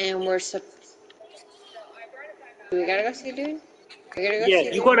up, and we're. We gotta go see the dude? We gotta go see Yeah, the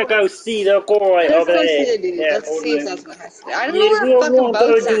you dude? gotta go see the boy Let's over go there. see the dude. Yeah, Let's see if over that's what has to do. I don't Yeah, know where we all fucking want to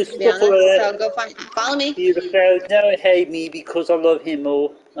boat's do at, to be stuff like honest. that. So go follow me. Beautiful. Don't hate me because I love him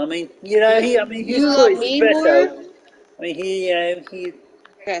more. I mean, he's You love pretty me special. more? I mean, he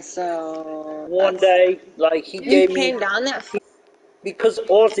Okay, so one day, like, he you gave me, came down that. because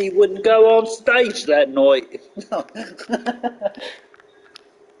Ozzy wouldn't go on stage that night.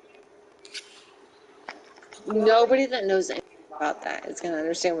 Nobody that knows anything about that is gonna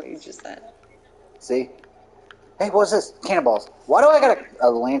understand what you just said. See? Hey, what's this? Cannonballs. Why do I got a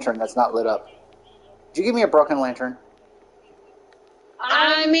lantern that's not lit up? Did you give me a broken lantern?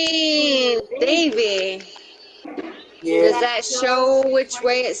 I mean, Davey, does that show which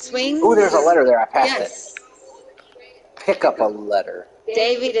way it swings? Ooh, there's a letter there. I passed it. Yes. Pick up a letter.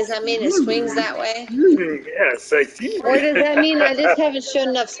 Davey, does that mean it swings that way? Yes, I see. Or does that mean I just haven't shown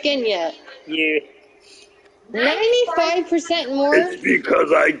enough skin yet? Yeah. 95% more? It's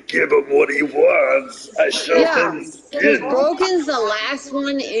because I give him what he wants. I show Yeah, him because skin. Broken's the last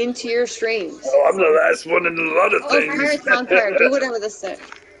one into your streams. Oh, I'm the last one in a lot of Oh, things. Pirate's Vampire, do whatever this says.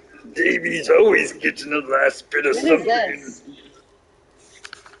 Davey's always getting the last bit of What is something. this?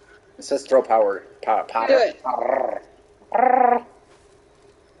 It says throw power. Power. Do it.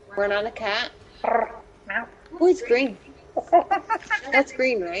 We're not a cat. Oh, it's green. That's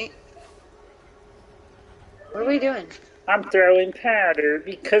green, right? What are we doing? I'm throwing powder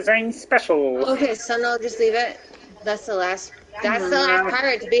because I'm special. Okay, so no, just leave it. That's the last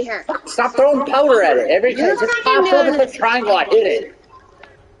pirate to be here. Stop throwing powder at it. Every time You're it just fucking pops up doing with a triangle, I hit it.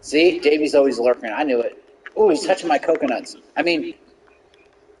 See? Davey's always lurking. I knew it. Ooh, he's touching my coconuts. I mean,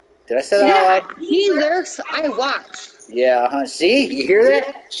 did I say that out Yeah, loud? he lurks. I watch. Yeah, huh? See? You hear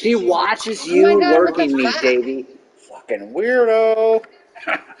that? She watches you Oh my God, what the lurking me, fuck? Davey. Fucking weirdo.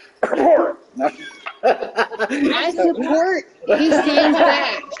 I support. He stands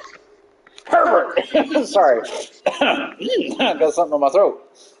back. Herbert. Sorry. I got something in my throat.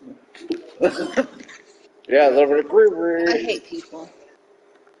 Yeah, a little bit of I green. hate people.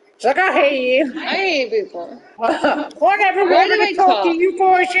 It's like, I hate you. I hate people. Whatever, Why do wanted I to talk to talk? you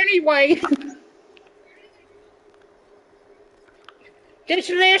boys anyway. This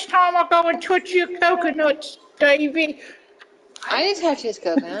is the last time I go and touch your coconuts, Davey. I didn't touch his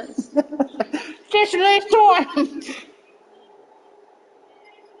coconuts. This is the last time.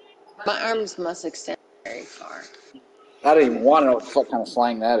 My arms must extend very far. I don't even want to know what kind of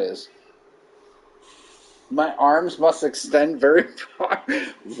slang that is. My arms must extend very far.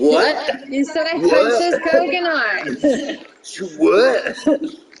 What? You said I What? touched his coconuts. What? I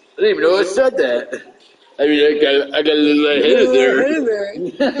didn't even know I said that. I mean, I got a little ahead of there.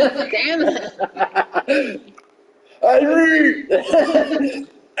 Damn it.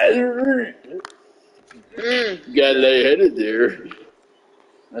 Got a little ahead of there.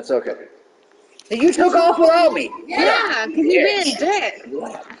 That's okay. Hey, you took off without me. Yeah, because you're being a dick.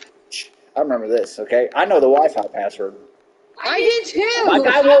 I remember this, okay? I know the Wi-Fi password. I did too. My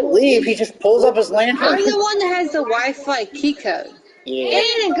guy won't leave. He just pulls up his lantern. I'm the one that has the Wi-Fi key code. Yeah. And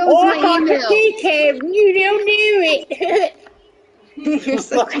it goes to my email. tab. You don't do it. You're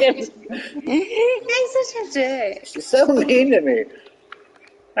so Fucking, You're such a dick. she's so mean to me.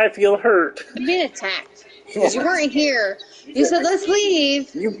 I feel hurt. I'm being attacked. Because you weren't here. You said, let's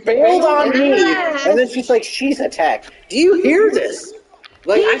leave. You bailed on And I me, left. and then she's like, she's attacked. Do you hear this?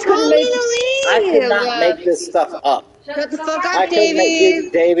 Like, He told me to I could leave. not make this stuff up. Shut the fuck I up, couldn't Davey.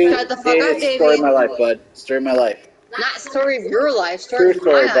 Davey. Shut the fuck up, It's the story of my Davey. life, bud. Story of my life. Not story of your life. True Story of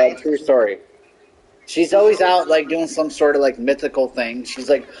story, my bud. life. True story. She's always out, like, doing some sort of, like, mythical thing. She's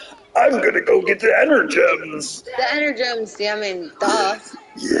like, I'm gonna go get the energems. The Energems, yeah, I mean, duh.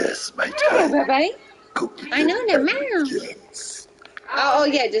 Yes, my Hey, child. everybody. Go get I know the that, man. gems. Oh,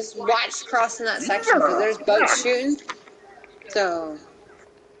 yeah, just watch crossing that section because there's boats shooting. So,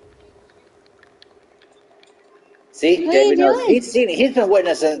 See, What are you Davey knows. doing? He's seen it. He's been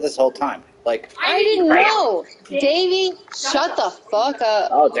witnessing it this whole time. Like, I didn't know. Davey, shut the fuck up.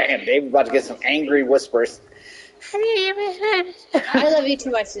 oh, damn, Davey's about to get some angry whispers. I love you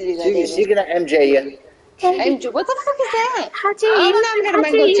too much to do that, She's Davey. gonna MJ you. What the fuck is that? I'm not gonna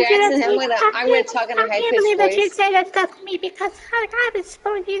Michael Jackson. I'm gonna talk in a high pitched that you voice. say that stuff to me because I've been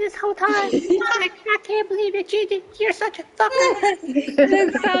supporting you this whole time. I can't believe that you're such a fucker.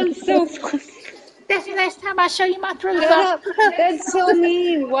 That sounds so funny. That's the last time I show you my throat. Shut up. That's so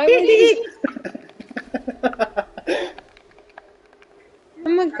mean. Why would you?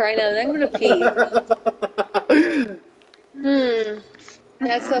 I'm gonna cry now. I'm gonna pee.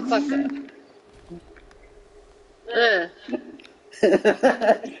 That's so fucked up.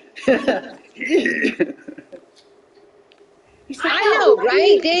 I know,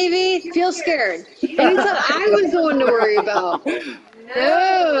 right, Davey? Feel scared. And you thought I was the one to worry about.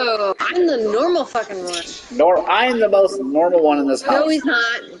 No, I'm the normal fucking one. I'm the most normal one in this house. No, he's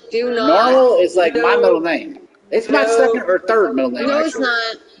not. Do not. Normal is like my No. middle name. It's my No. second or third middle name. No, it's actually.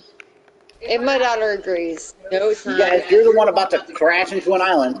 not. If my daughter agrees. No, it's not. You guys, you're the one about to crash into an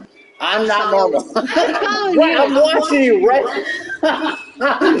island. I'm not normal. following Right, you. I'm watching you, right? Follow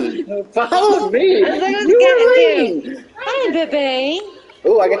me. That's what I was You gonna do. Hi, baby.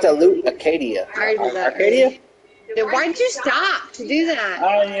 Ooh, I get to loot Acadia. I already did that. Arcadia? Then why'd you stop to do that?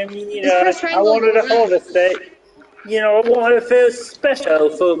 I mean, you Just know, press I triangle. wanted to hold it that, you know, I wanted to feel special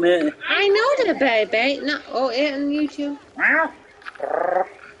for a minute. I know that, baby. No, oh, and you too.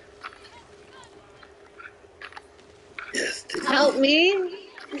 Yes, Davey. Help me.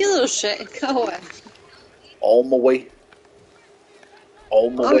 Get a little shit. Go away. On my way.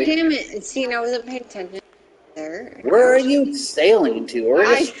 On my Oh, way. damn it. See, I wasn't paying attention there. Where are you sailing to?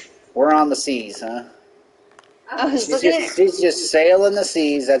 I- We're on the seas, huh? I was looking at... She's just sailing the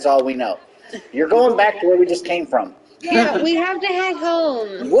seas, that's all we know. You're going back to where we just came from. Yeah, we have to head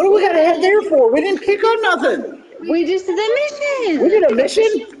home. What do we gotta head there for? We didn't pick on nothing. We just did the mission. We did a mission?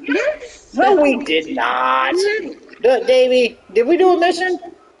 Yes. No, we did not. Davey, did we do a mission?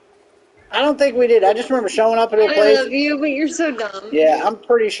 I don't think we did. I just remember showing up at a I place. love you, but you're so dumb. Yeah, I'm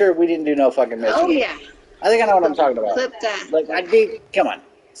pretty sure we didn't do no fucking mission. Oh, yeah. I think I know what I'm talking about. Clip that. Like, come on.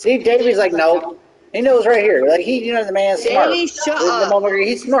 See, Davey's like, no. He knows right here. Like, the man's smart. Davey, shut The up. motherfucker,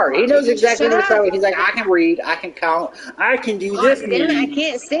 he's smart. He knows exactly Shut what's up. going. He's like, I can read, I can count, I can do God this. damn it, I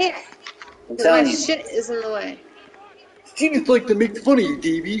can't say it. I'm Because my telling you. shit is in the way. She just like to make fun of you,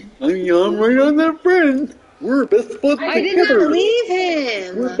 Davey. I mean, I'm right on that friend. We're best buds I did together. not leave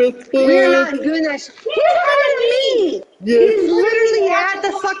him. We're best We're buds. not doing that shit. He's coming to me. He's literally at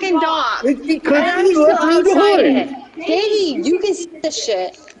the fucking dock. It's And because I'm you still left me outside behind. it. Davey, you can see this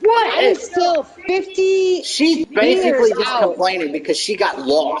shit. What? I'm still 50 She's basically meters just out. complaining because she got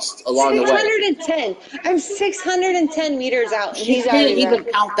lost along the way. 610. I'm 610 meters out, and She he's can't already even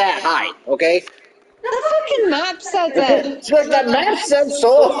there. count that high, okay? The fucking map says that. She's like, that map said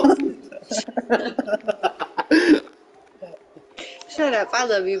so. Shut up. I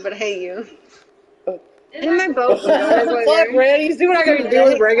love you, but I hate you. In my boat. Fuck, Randy, you see what I gotta do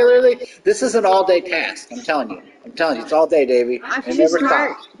with regularly? This is an all-day task, I'm telling you. It's all day, Davey. I'm It too never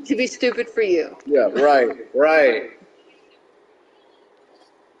smart stops. to be stupid for you. Yeah, right.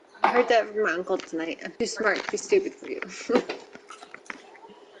 I heard that from my uncle tonight. I'm too smart to be stupid for you.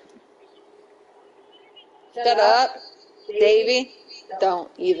 Shut up, Davey. Don't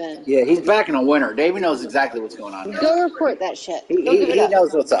even. Yeah, he's back in a winter. Davey knows exactly what's going on. Go report that shit. He, Go he, give it he up.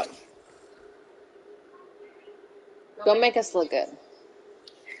 knows what's up. Don't make us look good.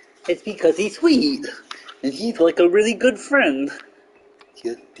 It's because he's sweet. And he's like a really good friend.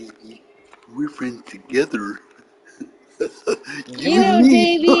 Yes, Davey. We're friends together. You know,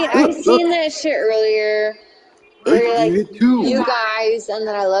 Davey, I seen that shit earlier. Where you're I like, did too. you guys, and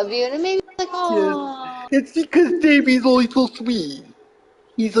then I love you, and it made me like, oh. It's because Davey's always so sweet.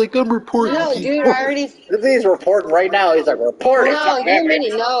 He's like, I'm reporting No, to you. dude, I already. He's reporting right now. He's like, report it. No, you're mini.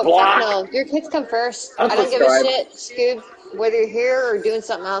 No, fuck no. Your kids come first. I don't give a Unsubscribe. shit, Scoob. Whether you're here or doing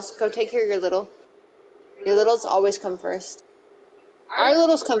something else, go take care of your little. Your littles always come first. Our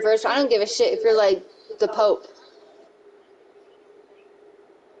littles come first. I don't give a shit if you're like the Pope.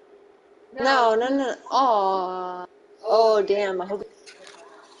 No. Aw. Oh, damn. I hope.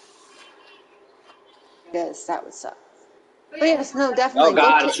 Yes, that would suck. But yes, no, definitely. Oh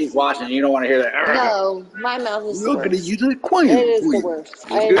God, Go she's watching. You don't want to hear that. No, my mouth is We're the not gonna worst. use it quiet It is for the you. worst.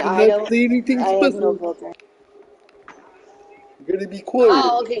 We're I gonna not don't. say anything I have no special. filter. We're gonna be quiet.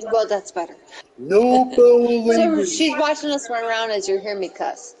 Oh, okay. Well, that's better. No foul So language. she's watching us run around as you hear me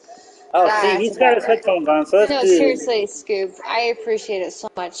cuss. Oh, see, That's he's got his about right. headphones on, so that's No, good. seriously, Scoob, I appreciate it so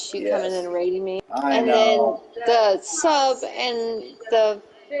much. You coming Yes. and rating me. I And know. then the sub and the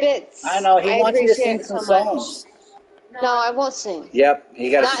bits. I know. He I wants you to appreciate sing it some so much. songs. No, I won't sing. Yep.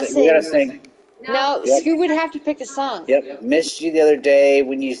 You gotta. Not You gotta sing. sing. No, Yep. Scoob would have to pick a song. Yep. Missed you the other day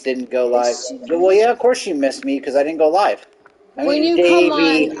when you didn't go live. Well, yeah, of course you missed me because I didn't go live. I When mean, you come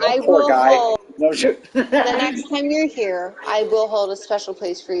Davey, on, I poor will guy. hold. No, sure. The next time you're here, I will hold a special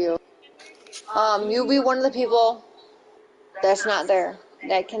place for you. You'll be one of the people that's not there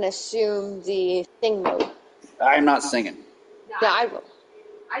that can assume the sing mode. I'm not singing. Yeah, I will.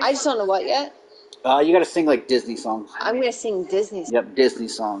 I just don't know what yet. You gotta sing like Disney songs. I'm gonna sing Disney. Yep, Disney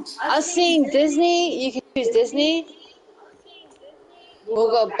songs. I'll sing Disney. You can choose Disney. We'll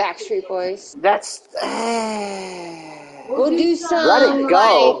go Backstreet Boys. That's. We'll do some Let It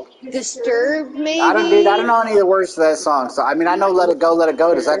Go. like Disturbed, maybe. I don't know any of the words to that song. So I mean, I know Let It Go, Let It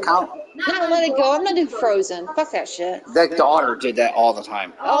Go. Does that count? Not Let It Go. I'm not doing Frozen. Fuck that shit. That daughter did that all the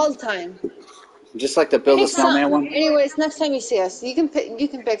time. All the time. Just like the Build a Pick Snowman something. one. Anyways, next time you see us, you can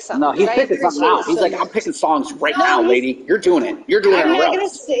pick something. No, he's but I picking something appreciate out. it He's so like, much. I'm picking songs right No, now, he's- lady. You're doing it. You're doing I'm it not or gonna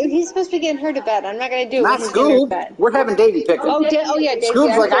else. say, he's supposed to be getting her to bed. I'm not gonna do it. Not when he's getting her to Scoob. bed. We're having Davey pick them. Oh, yeah, Davey.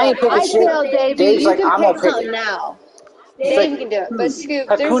 Scoob's like, I ain't picking I shit. feel, Davey. Dave's You like, can I'm pick gonna pick something it. now. He's Dave like, can do it. But Scoop,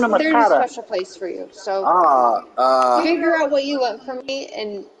 Hakuna there's a Matata. special place for you. So figure out what you want from me,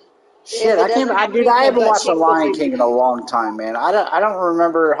 and shit, if it doesn't have to do with I my haven't butt watched The cheeks, Lion we'll do King in a long time, man. I don't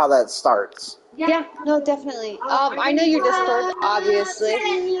remember how that starts. Yeah, no, definitely. I know your Discord, obviously.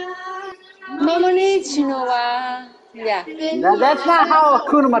 Mama needs to know why. Yeah. Now, that's not how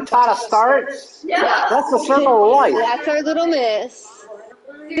Hakuna Matata starts. Yeah. That's the circle of life. That's our little miss.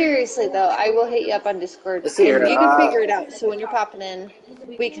 Seriously, though, I will hit you up on Discord. Let's see here, And you can figure it out. So when you're popping in,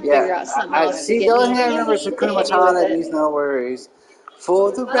 we can figure out something I else to see. get The me only thing I remember is to Hakuna hit you with Matata. it. These no worries.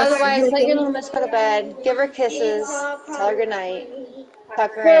 For the rest Otherwise, of let your your little miss go to bed. Give her kisses. Tell her good night.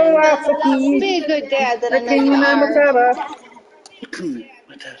 Tuck her in. Be a good dad that I know you are. Hakuna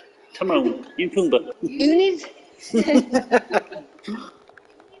Matata. Timon and Pumbaa. You need.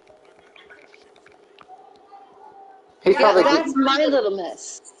 He's probably That's my little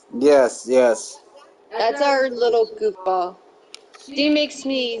miss. yes. That's our little goofball. She makes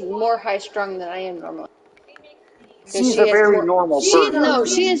me more high-strung than I am normally. 'Cause She's she a has very more, normal person.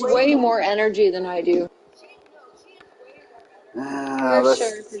 she has way more energy than I do.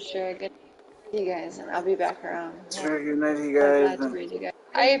 For sure. Good night, you guys, and I'll be back around. Good night, you Glad to guys. read you guys.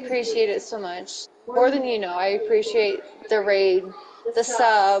 I appreciate it so much. More than you know. I appreciate the raid, the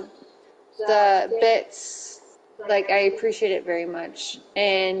sub, the bits. Like, I appreciate it very much.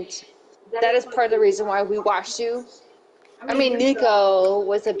 And that is part of the reason why we watched you. I mean, Nico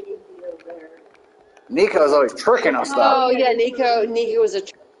was a... Nico's always tricking us, though. Oh, yeah, Nico was a...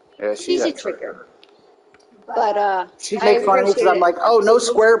 Yeah, She's a trigger. But, She'd I make fun of me because appreciate I'm like, oh, no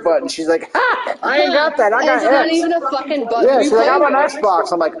square button. She's like, ha! I ain't got that. I got It's not X. even a fucking button. Yeah, We she's like, I'm played on with it.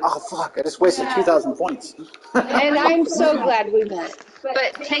 Xbox. I'm like, oh, fuck. I just wasted 2,000 points. And I'm so glad we met.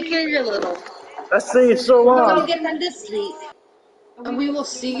 But take care of your little. Let's see, so Go long. get them to sleep. And we will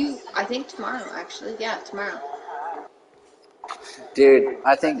see you, I think, tomorrow, actually. Yeah, tomorrow. Dude,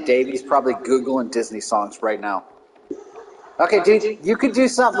 I think Davey's probably Googling Disney songs right now. Okay, dude, you could do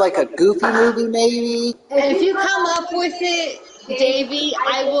something like a Goofy movie, maybe? And if you come up with it, Davey,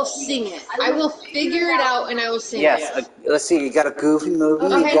 I will sing it. I will figure it out and I will sing Yes. it. Let's see, you got a Goofy movie.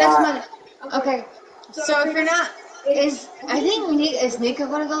 Okay, you that's got... my... Okay. So if you're not... is Nika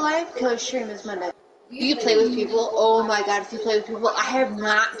going to go live? Because stream is Monday. You play with people. Oh my god, if you play with people. I have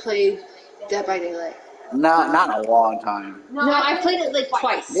not played Dead by Daylight. No, not in a long time. No, I played it like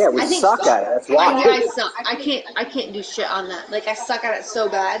twice. Yeah, we suck at it. That's why. I suck. I can't do shit on that. Like, I suck at it so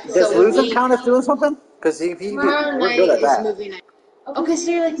bad. Does so losing count as doing something? Because tomorrow we're night good at is that. movie night. Okay,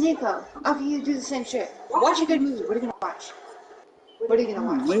 so you're like Nico. Okay, you do the same shit. Watch a good movie. What are you gonna watch?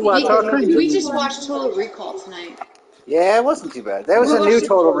 We watch all kinds of We just watched Total Recall tonight. Yeah, it wasn't too bad. That was a new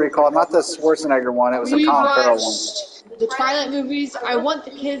Total Recall, not the Schwarzenegger one. It was a We Colin Farrell one. watched the Twilight movies. I want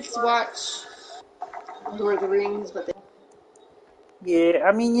the kids to watch Lord of the Rings, but they Yeah,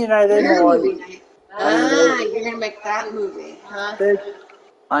 I mean, you know, they're Your more movie night. Ah, you're gonna make that movie, huh?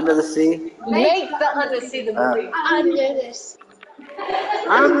 Under the Sea. Make the Under the Sea the movie. Under this.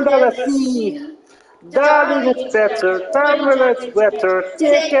 under the sea. Darling, it's better. Darling, it's better.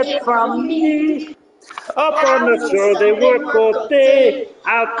 Take it from me. Up on the shore, they work all day.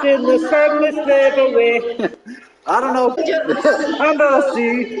 Out in the sun, they slave away. I don't know. Under the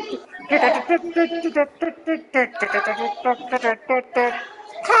sea.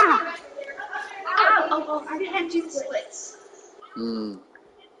 Oh, I didn't have to do the splits.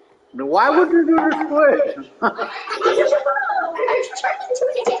 Why would you do the split? I was trying to do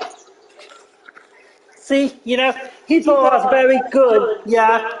it. See, you know, he thought I was very good.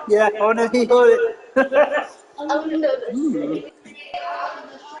 Yeah, only he heard it. Under the sea.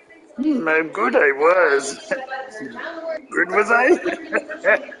 How good I was. Good was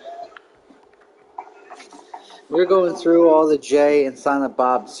I? We're going through all the Jay and Silent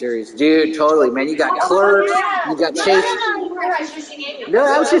Bob series. Dude, totally, man. You got Clerks, you got Chase. No,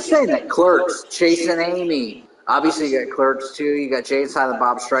 I was just saying that. Clerks, Chase and Amy. Obviously, you got Clerks, too. You got Jay and Silent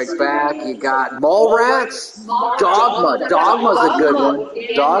Bob Strike Back. You got Mallrats. Dogma. Dogma's a good one.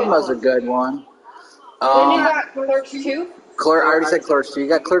 Dogma's a good one. Then you got Clerks 2. I already said Clerks 2. You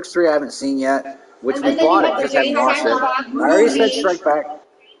got Clerks 3 I haven't seen yet, which we And then bought you it, got just the haven't Jay and watched it. Silent Bob I already said movie. Strike Back.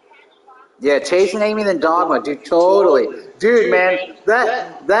 Yeah, Chase and Amy, then Dogma. Dude, totally. Dude, man,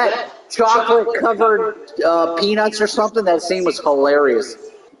 that chocolate-covered peanuts or something, that scene was hilarious.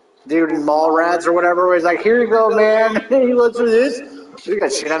 Dude, in Mallrats or whatever, where he's like, here you go, man. He looks at this. He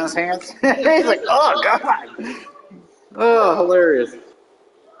got shit on his hands. He's like, oh, God. Oh, hilarious.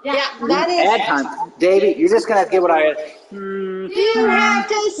 Yeah, that is. Ad time. Davey, you're just going to have to get what I... You have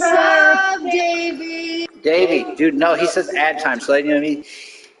to sub, Davey. Davey, dude, no, he says ad time, so you know what I mean?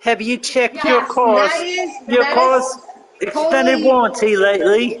 Have you checked your car's extended totally- warranty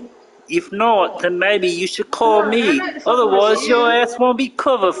lately? If not, then maybe you should call me. Otherwise, your ass won't be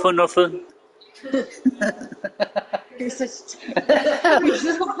covered for nothing. You're such. You're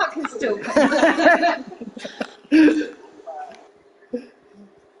so fucking stupid.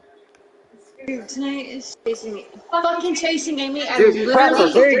 Dude, tonight is chasing Amy. I Dude,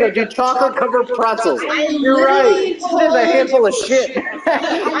 pretzels, there you go, dude, chocolate-covered pretzels. You're right. There's a handful of shit.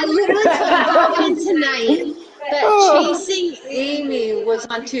 I literally told Robin tonight that Chasing Amy was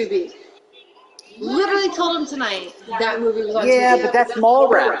on Tubi. Literally told him tonight that movie was on Tubi. Yeah, but that's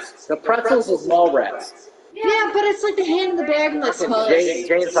Mallrats. The pretzels is Mallrats. Yeah, but it's like the hand in the bag and like smell Jay this.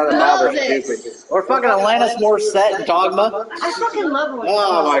 and Silent Bob are stupid. Or fucking Alanis Morissette and Dogma. I fucking love her.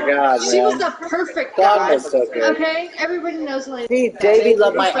 Oh my God, She was man. the perfect guy. Dogma's so good. Okay, everybody knows Elena. See, Davey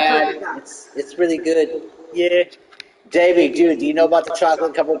loved my ad. It's really good. Yeah. Davey, dude, do you know about the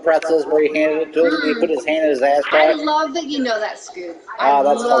chocolate-covered pretzels where he handed it to him and he put his hand in his ass I crack? love that you know that, Scoop. Oh,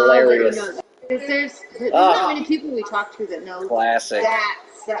 that's hilarious. Because there's not many people we talk to that know Classic. that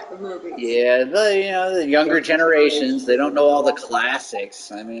set of movies. Yeah, the younger generations, they don't know all the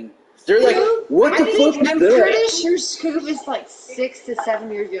classics. I mean, they're like, what the fuck is I'm that? pretty sure Scoop is like 6 to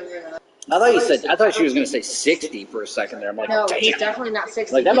 7 years younger than us. I thought she was going to say 60 for a second there. I'm like, No, damn. he's definitely not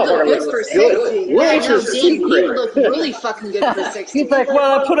 60. Like, that He looked motherfucker good looks for good. 60. What Yeah, is no, your damn, he secret? looked really fucking good for 60. He's like,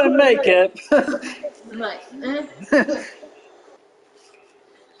 well, I put on makeup. I'm like,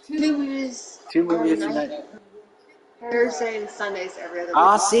 Two movies. Two movies tonight. Thursday and Sundays every other week.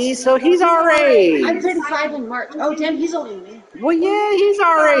 Ah, see, so he's our age. I'm 35 in March. Oh, damn, he's older than me. Well, yeah, he's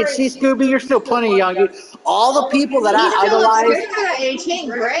our age. See, Scooby, you're still plenty young, dude. All the people that I He still looks idolized, good for that age. He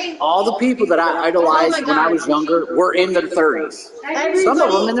ain't gray. all the people that I idolized when I was younger were in their 30s. Some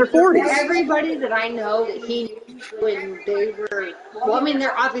of them in their 40s. Everybody that I know that he knew when they were, well, I mean,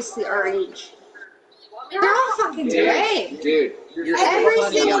 they're obviously our age. They're all fucking gray. Dude, you're Every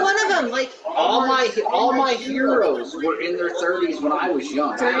plenty single young. one of them. Like, All my heroes were in their 30s when I was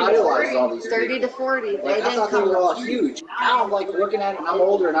young. I idolized all these 30 people. to 40. They Like, I didn't thought they come were all up. huge. Now I'm like looking at it and I'm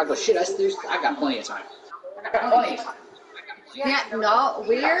older and I go, shit, I got plenty of time. I got plenty of time. Yeah, no,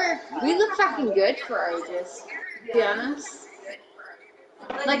 we look fucking good for our ages, to be honest.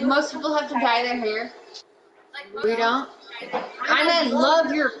 Like, most people have to dye their hair. We don't. And I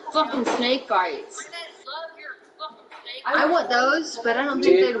love your fucking snake bites. I want those, but I don't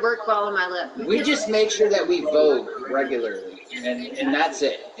think they'd work well on my lip. We just make sure that we Vogue regularly, and that's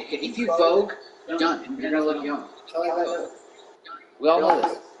it. If you Vogue, done. You're gonna look young. That's all I know. We all know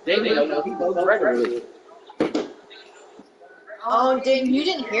this. They know he Vogues regularly. Oh, dude, you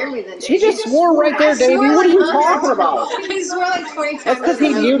didn't hear me then. She just swore right there, Davey. What are you talking about? I swore like 20 times. That's because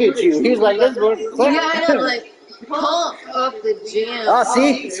he muted you. He's like, this one. Yeah, I know, like, pump up the jam. Oh,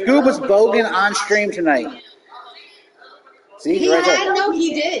 see? Scuba's bogan on stream tonight. See? He Right had, there. no,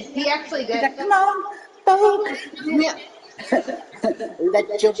 he did. He actually did. Come on, bogan. Yeah.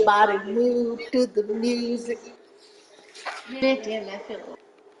 Let your body move to the music. Damn, that feel.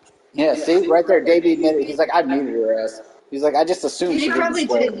 Yeah, see? Right there, Davey admitted. He's like, I muted her ass. He's like, I just assumed she He didn't probably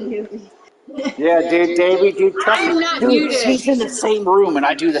swear. did mute me. Yeah, dude, Davey, dude, trust I'm me. not Dude, muted. she's in the same room, and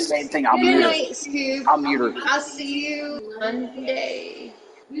I do the same thing. I'll Good mute her. night, Scoob. I'll mute her. I'll see you Monday.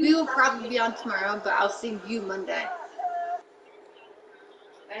 We will probably be on tomorrow, but I'll see you Monday.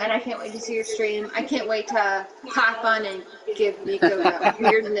 And I can't wait to see your stream. I can't wait to hop on and give Nico that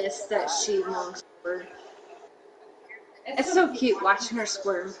weirdness that she longs for. It's so cute watching her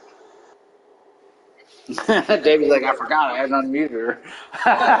squirm. Davey's like, I forgot I hadn't unmuted her.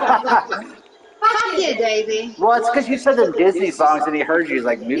 Fuck you, Davey. Well, it's because you said them Disney songs and he heard you. He's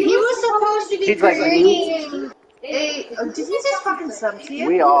like, mute. He was supposed to be He's like, creating a... Oh, did he just fucking sub to you?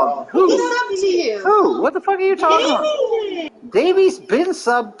 We all. He Who? subbed to you. Who? What the fuck are you talking about? Davey. Davey's been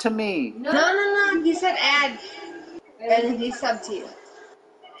subbed to me. No. He said add, and then he subbed to you.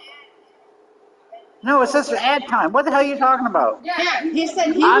 No, it says ad time. What the hell are you talking about? Yeah, he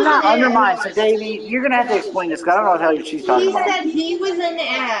said he I'm was not an undermined, ad. so Davey, you're going to have to explain this, because I don't know what the hell she's talking He about. said he was an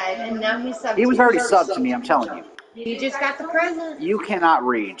ad, and now he's subbed He was to you. already subbed to me, I'm telling you. You just got the present. You cannot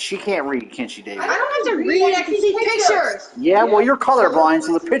read. She can't read, can she, Davey? I don't have to read, I can see pictures. Yeah, well, you're colorblind,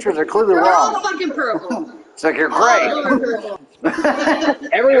 so the pictures are clearly They're all wrong. fucking purple. It's like you're All of them are gray. purple.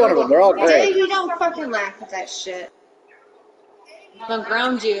 Every one of them, they're all Dave, gray. you don't fucking laugh at that shit. I'll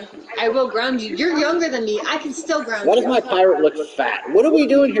ground you. I will ground you. You're younger than me. I can still ground Why you. does my pirate look fat? What are we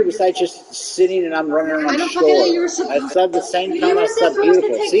doing here besides just sitting and I'm running around I the don't fucking know. You were shore? supposed. I subbed the same You time were I subbed supposed to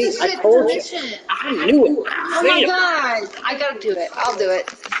beautiful. take See, this I shit told to you. mission. I knew it. Oh my god! I gotta do it. I'll do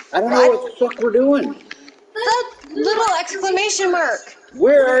it. I don't know what the fuck we're doing. The little exclamation mark.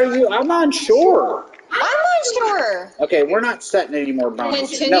 Where are you? I'm on shore. I'm on shore. Okay, we're not setting any more boundaries.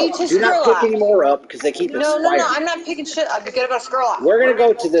 Continue No, to do not scroll pick up. any more up because they keep No, expiring. I'm not picking shit up. You gotta scroll up. We're gonna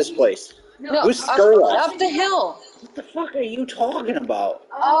go to this place. No, Who's Skurlock? up the hill. What the fuck are you talking about?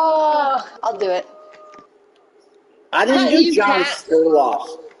 Oh, I'll do it. I didn't You do John can't.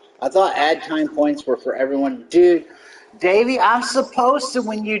 Skurloff. I thought ad time points were for everyone. Dude, Davey, I'm supposed to,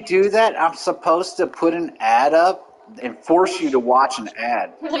 when you do that, I'm supposed to put an ad up and force you to watch an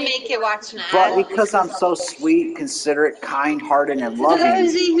ad. To make you watch an ad. But because I'm so sweet, considerate, kind-hearted, and For those of loving,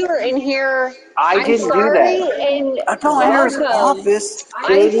 you who are in here, I I'm didn't do sorry that. and I don't enter his welcome. office, I'm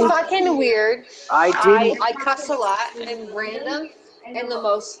Davey. fucking weird. I didn't. I cuss a lot and random in the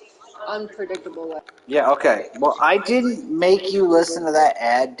most unpredictable way. Yeah, okay. Well, I didn't make you listen to that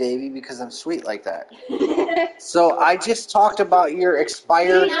ad, Davey, because I'm sweet like that. So I just talked about your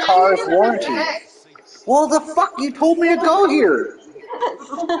expired car's warranty. Well, the fuck, you told me to go here.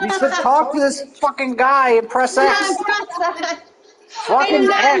 You said talk to this fucking guy and press X. Fucking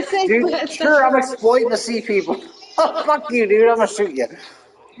X, dude. Sure, I'm exploiting to see people. Fuck you, dude. I'm gonna shoot you.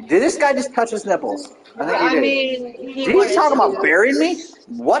 Did this guy just touch his nipples? I think he did. mean, he Did he talk about burying me?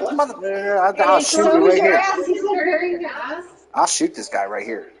 What mother? I'll shoot you right here. I'll shoot this guy right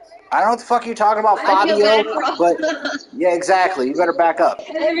here. I don't know what the fuck you're talking about, I feel bad Fabio, for all- but yeah, exactly. You better back up.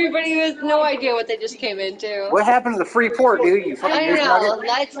 Everybody has no idea what they just came into. What happened to the free port, dude? You fucking I don't douche know.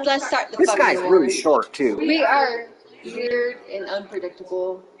 nugget? Let's start the This fucking guy's war. really short too. We are weird and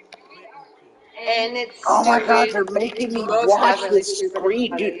unpredictable. And it's Oh my god, stupid. they're making me Both watch have really this stupid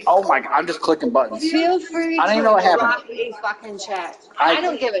screen, buttons. dude. Oh my god, I'm just clicking buttons. Feel free I don't even to know what happened. drop a fucking chat. I- I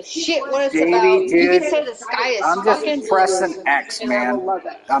don't give a shit what it's Davey, about. You dude, can say the sky is I'm fucking just pressing blue, X, and I will man. love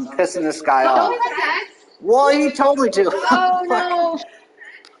it. I'm pissing this guy off. Don't press X. Well, he told me to. Oh no.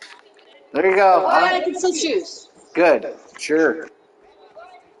 There you go. Oh, I can still choose. Good. Sure.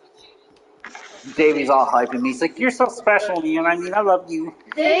 Davey's all hyping me. He's like, you're so special, man. I mean, I love you.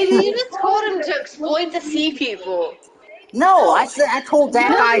 Davey, you just told him to exploit the sea people. No, I told that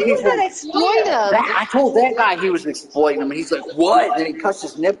guy you he said was. exploit them. I told that guy he was exploiting him, and he's like, what? And he touched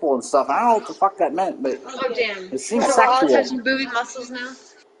his nipple and stuff. I don't know what the fuck that meant, but Oh damn. it seems So we're all sexual. touching booby muscles now?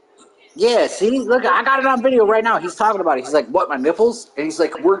 Yeah, see? Look, I got it on video right now. He's talking about it. He's like, what, my nipples? And he's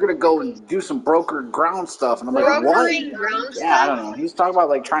like, we're going to go and do some broker ground stuff. And I'm like, what? Brokering ground Yeah, I stuff? don't know. He was talking about,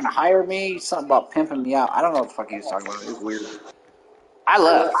 like, trying to hire me, something about pimping me out. I don't know what the fuck he was talking about. It was weird. I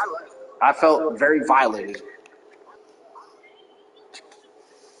left. I felt very violated.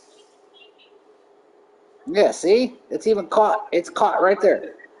 Yeah, see? It's even caught. It's caught right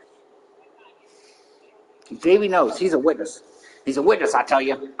there. Davey knows. He's a witness. He's a witness, I tell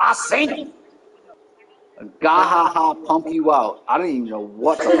you. I seen him. Gahaha, pump you out. I don't even know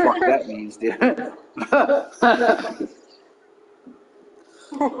what the fuck that means, dude.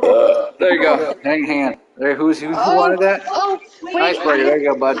 There you go. Hang hand. There, who wanted that? Oh, wait. Nice, buddy. There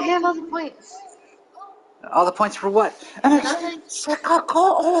you go, bud. I have all the points. All the points for what? And I got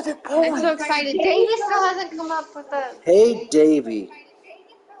all the I'm points. so excited. Davey still hasn't come up with a Hey, Davey.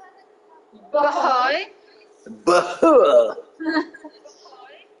 boy. Bah.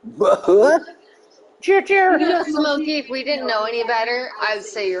 Bah. Cheer, cheer. You know, Smokey, if we didn't know any better, I would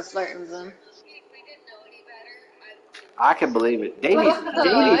say you're flirting with him. I can believe it. Davey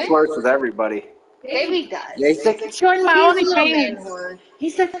flirts with everybody. Davey does. Yeah, he's like, Join my He's a little man OnlyFans. whore.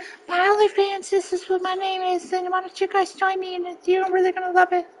 He's like, my OnlyFans, this is what my name is, and why don't you guys join me, and you're really gonna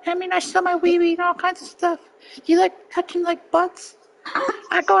love it. I mean, I sell my wee-wee and all kinds of stuff. You like touching, like, butts?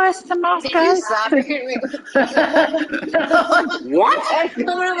 I go ask the mouse Did you guys. stop? what? It's coming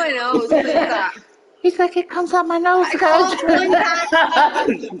on my nose. Please stop. He's like, it comes out my nose, I guys.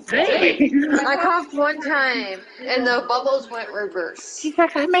 coughed one time, and the bubbles went reverse. He's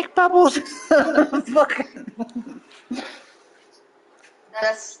like, I make bubbles. Fucking.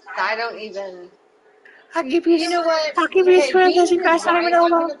 I don't even. I'll give you. You know what? I'll give you a swear that you being guys don't even know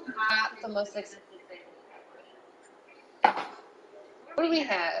I'm about. gonna pop the most expensive thing. What do we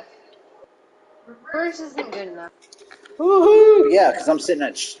have? Reverse isn't good enough. Woohoo! Yeah, because I'm sitting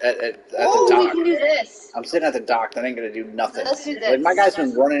at the Oh, we dock. can do this. I'm sitting at the dock. That ain't gonna do nothing. Let's do this. Like, my guy's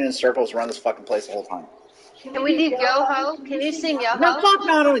been running in circles around this fucking place the whole time. Can we do Yo-Ho? Can you sing Yo-Ho? No, fuck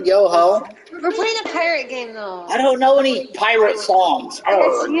not on Yo-Ho. We're playing a pirate game, though. I don't know any pirate songs.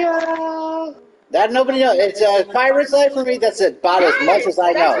 It's Yo. That nobody knows. It's a pirate's life for me. That's about as much as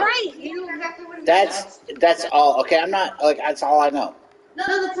I know. That's right. You know exactly what it That's all. Okay, I'm not like that's all I know. No,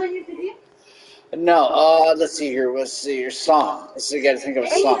 that's what you have to do. No. Let's see here. Let's see your song. Let's see. You got to think of a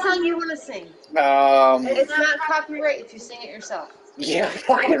Any song. song you want to sing. It's It's not copyright if you sing it yourself. Yeah,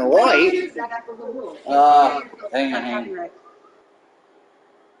 fucking right. Hang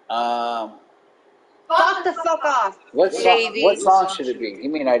on. Fuck the fuck off. What song should it be?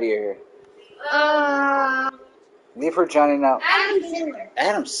 Give me an idea here. Leave her Johnny now. Adam Sandler.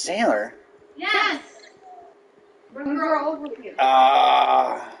 Adam Sandler. Yes. When we're old with you.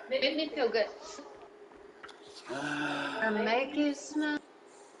 Make me feel good. Or make you smile.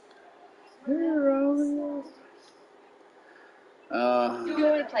 Do you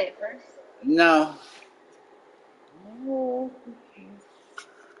want to play it first? No.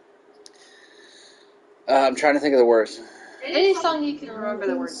 I'm trying to think of the words. Any song you can remember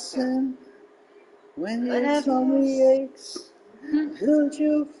the words to. When your tummy aches, build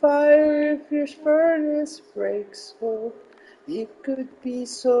you fire if your furnace breaks. Oh, it could be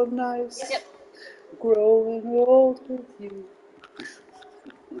so nice growing old with you.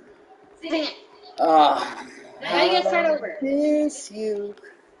 Sing it. Now you gotta start over. Kiss you,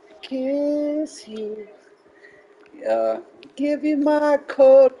 give you my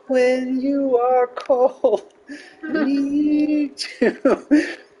coat when you are cold. Need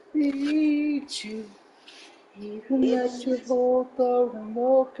you, even let you hold the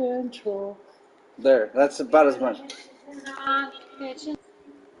remote control. There, that's about as much.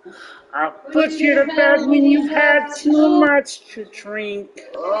 I'll put you to bed when you've had too much to drink.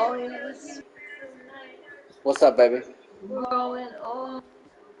 Oh, yes. What's up, baby? Growing old.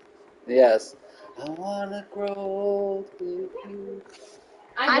 Yes. I wanna grow old with you.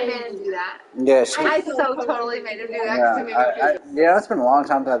 I made him do that. Yeah, I so totally made him do that because it made me feel good. yeah, it's been a long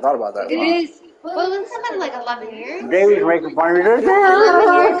time since I thought about that. It is. Well, it's been like 11 years. David's making fun of me. 11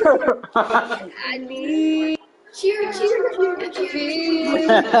 years. I need cheer.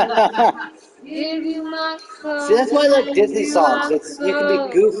 Give you my soul. See, that's why I like Disney songs. You can be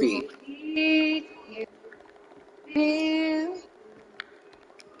goofy. Even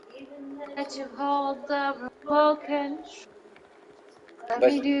let you hold the remote control. Let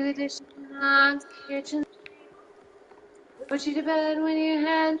me do this in the kitchen. Put you to bed when you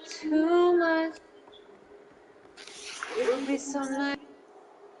had too much. It would be so nice.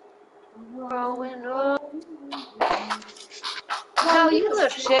 Growing old. No, you little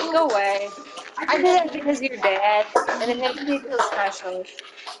shit, go away. I did that because you're dad, and it makes me feel special.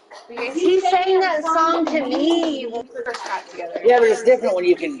 Because he sang that song to me when we first got together. Yeah, but it's different when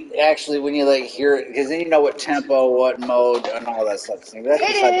you can actually, when you like hear it, because then you know what tempo, what mode, and all that stuff. That's It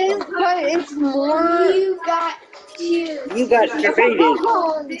is, but it's more. You got cheers. You got cheerleaders.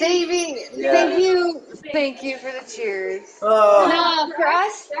 Oh, Davey, Yeah. thank you for the cheers. Oh. No, for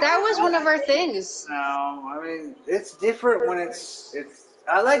us, that was one of our things. No, I mean it's different when it's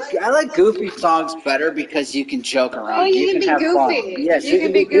I like goofy songs better because you can joke around. Oh, you You can can be have fun. goofy. Yes, You you can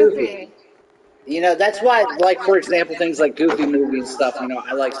can be be goofy. goofy. You know, that's why, like, for example, things like Goofy Movie and stuff, you know,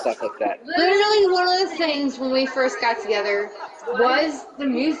 I like stuff like that. Literally, one of the things when we first got together was the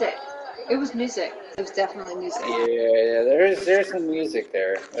music. It was music. It was definitely music. Yeah, there's some music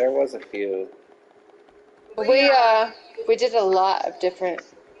there. There was a few. We did a lot of different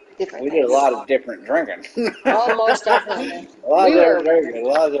We did a things. lot of different drinking. Oh, most definitely. A lot of We different were drinking. A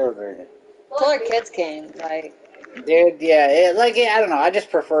lot of different drinking. till our kids came. Like, Dude, yeah, I don't know. I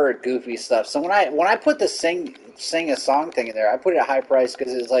just prefer goofy stuff. So when I put the sing a song thing in there, I put it at high price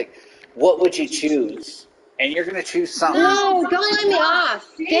because it's like, what would you choose? And you're gonna choose something. no, don't let me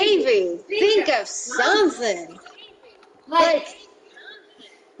off, Davey. Think of something. Like,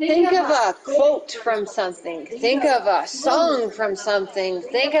 think of a quote from something. Think of a song from something.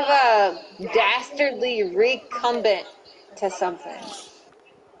 Think of a dastardly recumbent to something.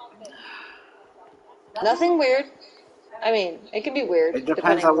 Nothing weird. I mean, it can be weird It depends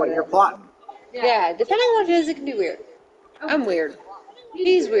depending on on what what you're it is. plotting. Yeah, depending on what it is, it can be weird. I'm weird.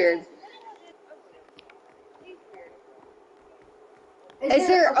 He's weird. Is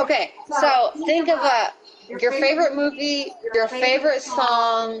there, okay, so think of your favorite movie, your favorite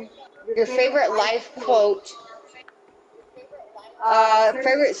song, your favorite life quote,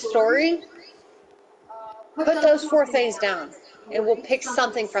 favorite story. Put those four things down, and we'll pick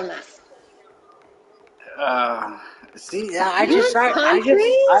something from that. See, Countries?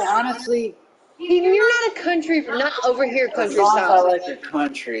 I honestly, You're not a country, not over here the country songs I style. like are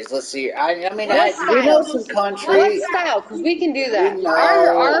countries. Let's see. What We know style? some What country. style? Because we can do We that. know.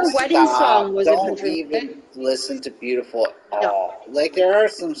 Our wedding song Stop. was a Don't country. even listen to Beautiful at No. all. Like, there are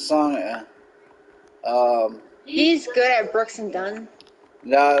some songs. He's good at Brooks and Dunn.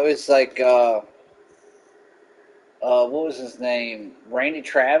 No, it was like, what was his name? Randy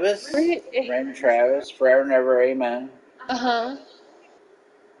Travis? Randy Travis. Forever and Ever, Amen. Uh-huh.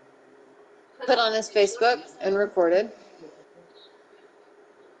 Put on his Facebook and recorded.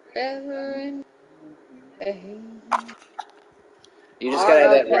 You just gotta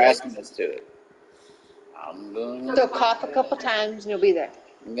have that raspiness to it. I'm gonna. So cough a couple times and you'll be there.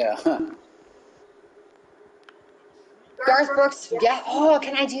 Yeah. Garth Brooks, yeah. Oh,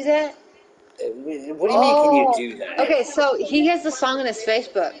 can I do that? What do you mean, can you do that? Okay, so he has the song on his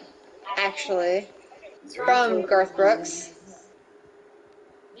Facebook, actually, from Garth Brooks.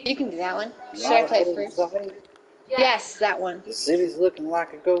 You can do that one. Should I play it first? Yes, that one. The city's looking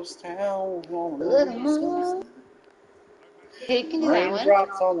like a ghost town on A little more. Okay, you can do that one.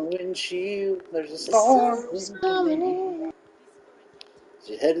 Raindrops on the windshield. There's a The storm sun's coming in.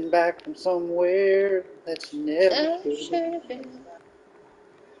 She's heading back from somewhere that you never I should have been.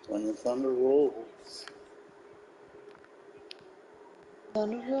 when the thunder rolls. On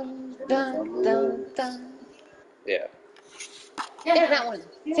the road, dun, dun, dun. Yeah. Yeah, that one.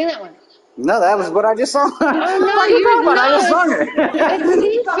 Sing that one. No, that was what I just sung. Oh, no, you you're I just sung it. It's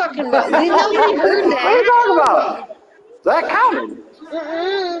Steve's fucking voice. Nobody heard What are you that. talking about? That counted.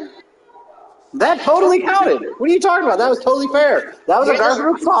 Mm-mm. That totally counted. What are you talking about? That was totally fair. That was a Garth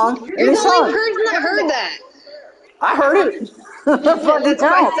Brooks song, and You're he the only sung. person that heard that. I heard it. That fucking That's why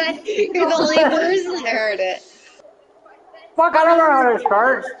counts. I said you're the only person that heard it. Fuck, I don't know how this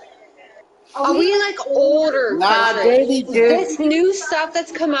starts. Are we like older Nah, country? baby, dude. This new stuff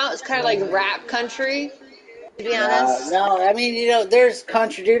that's come out is kind of like rap country, to be honest. No, I mean, you know, there's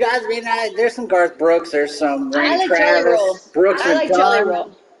country, dude. There's some Garth Brooks. There's some I Randy like Jelly Roll. Travis, Brooks I and like Jelly Dunn.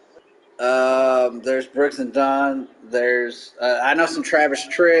 Roll. There's Brooks and Dunn. There's I know some Travis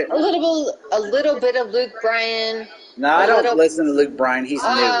Tritt. A little bit of Luke Bryan. No, I don't listen to Luke Bryan. He's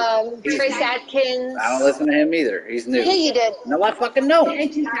new. Trace Adkins. I don't listen to him either. He's new. Yeah, you did. No, I fucking know.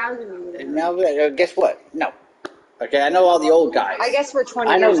 In 2000. Now, guess what? No. Okay, I know all the old guys. I guess we're 20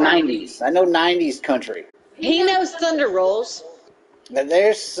 I know years old. 90s. I know 90s country. He knows Thunder Rolls.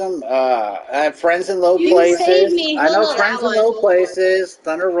 There's some Friends in Low You Places. saved me. I know Hold on, Friends that in Low one. Places.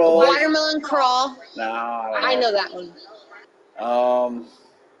 Thunder Rolls. Watermelon Crawl. No, I know that one.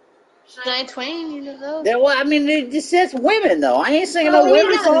 Shania Twain, you know those? Yeah, well, I mean, that's women though. I ain't singing Oh, no women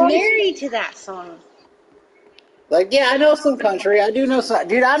you're not songs. married to that song. Like, yeah, I know some country. I do know some.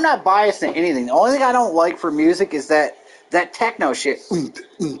 Dude, I'm not biased to anything. The only thing I don't like for music is that techno shit. I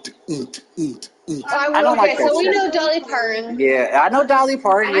don't like that so we shit. know Dolly Parton. Yeah, I know Dolly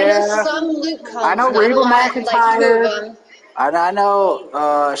Parton. I Yeah, know some Luke Combs. I know not Reba a lot, McEntire. Like two of them. I know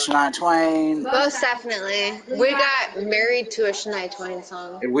Shania Twain. Most definitely. We got married to a Shania Twain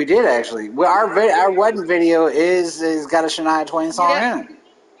song. We did actually. Well, our wedding video is got a Shania Twain song in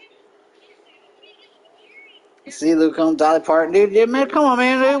it. See Luke Combs, Dolly Parton, dude, man, come on,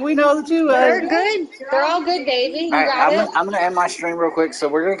 man, we know that you. They're good. They're all good, Davey. You All right, got it. I'm gonna end my stream real quick, so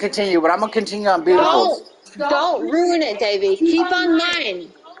we're gonna continue, but I'm gonna continue on Beautifuls. Don't ruin it, Davey. Keep on mine.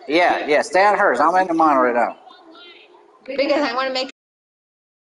 Yeah, stay on hers. I'm ending mine right now. Because I want to make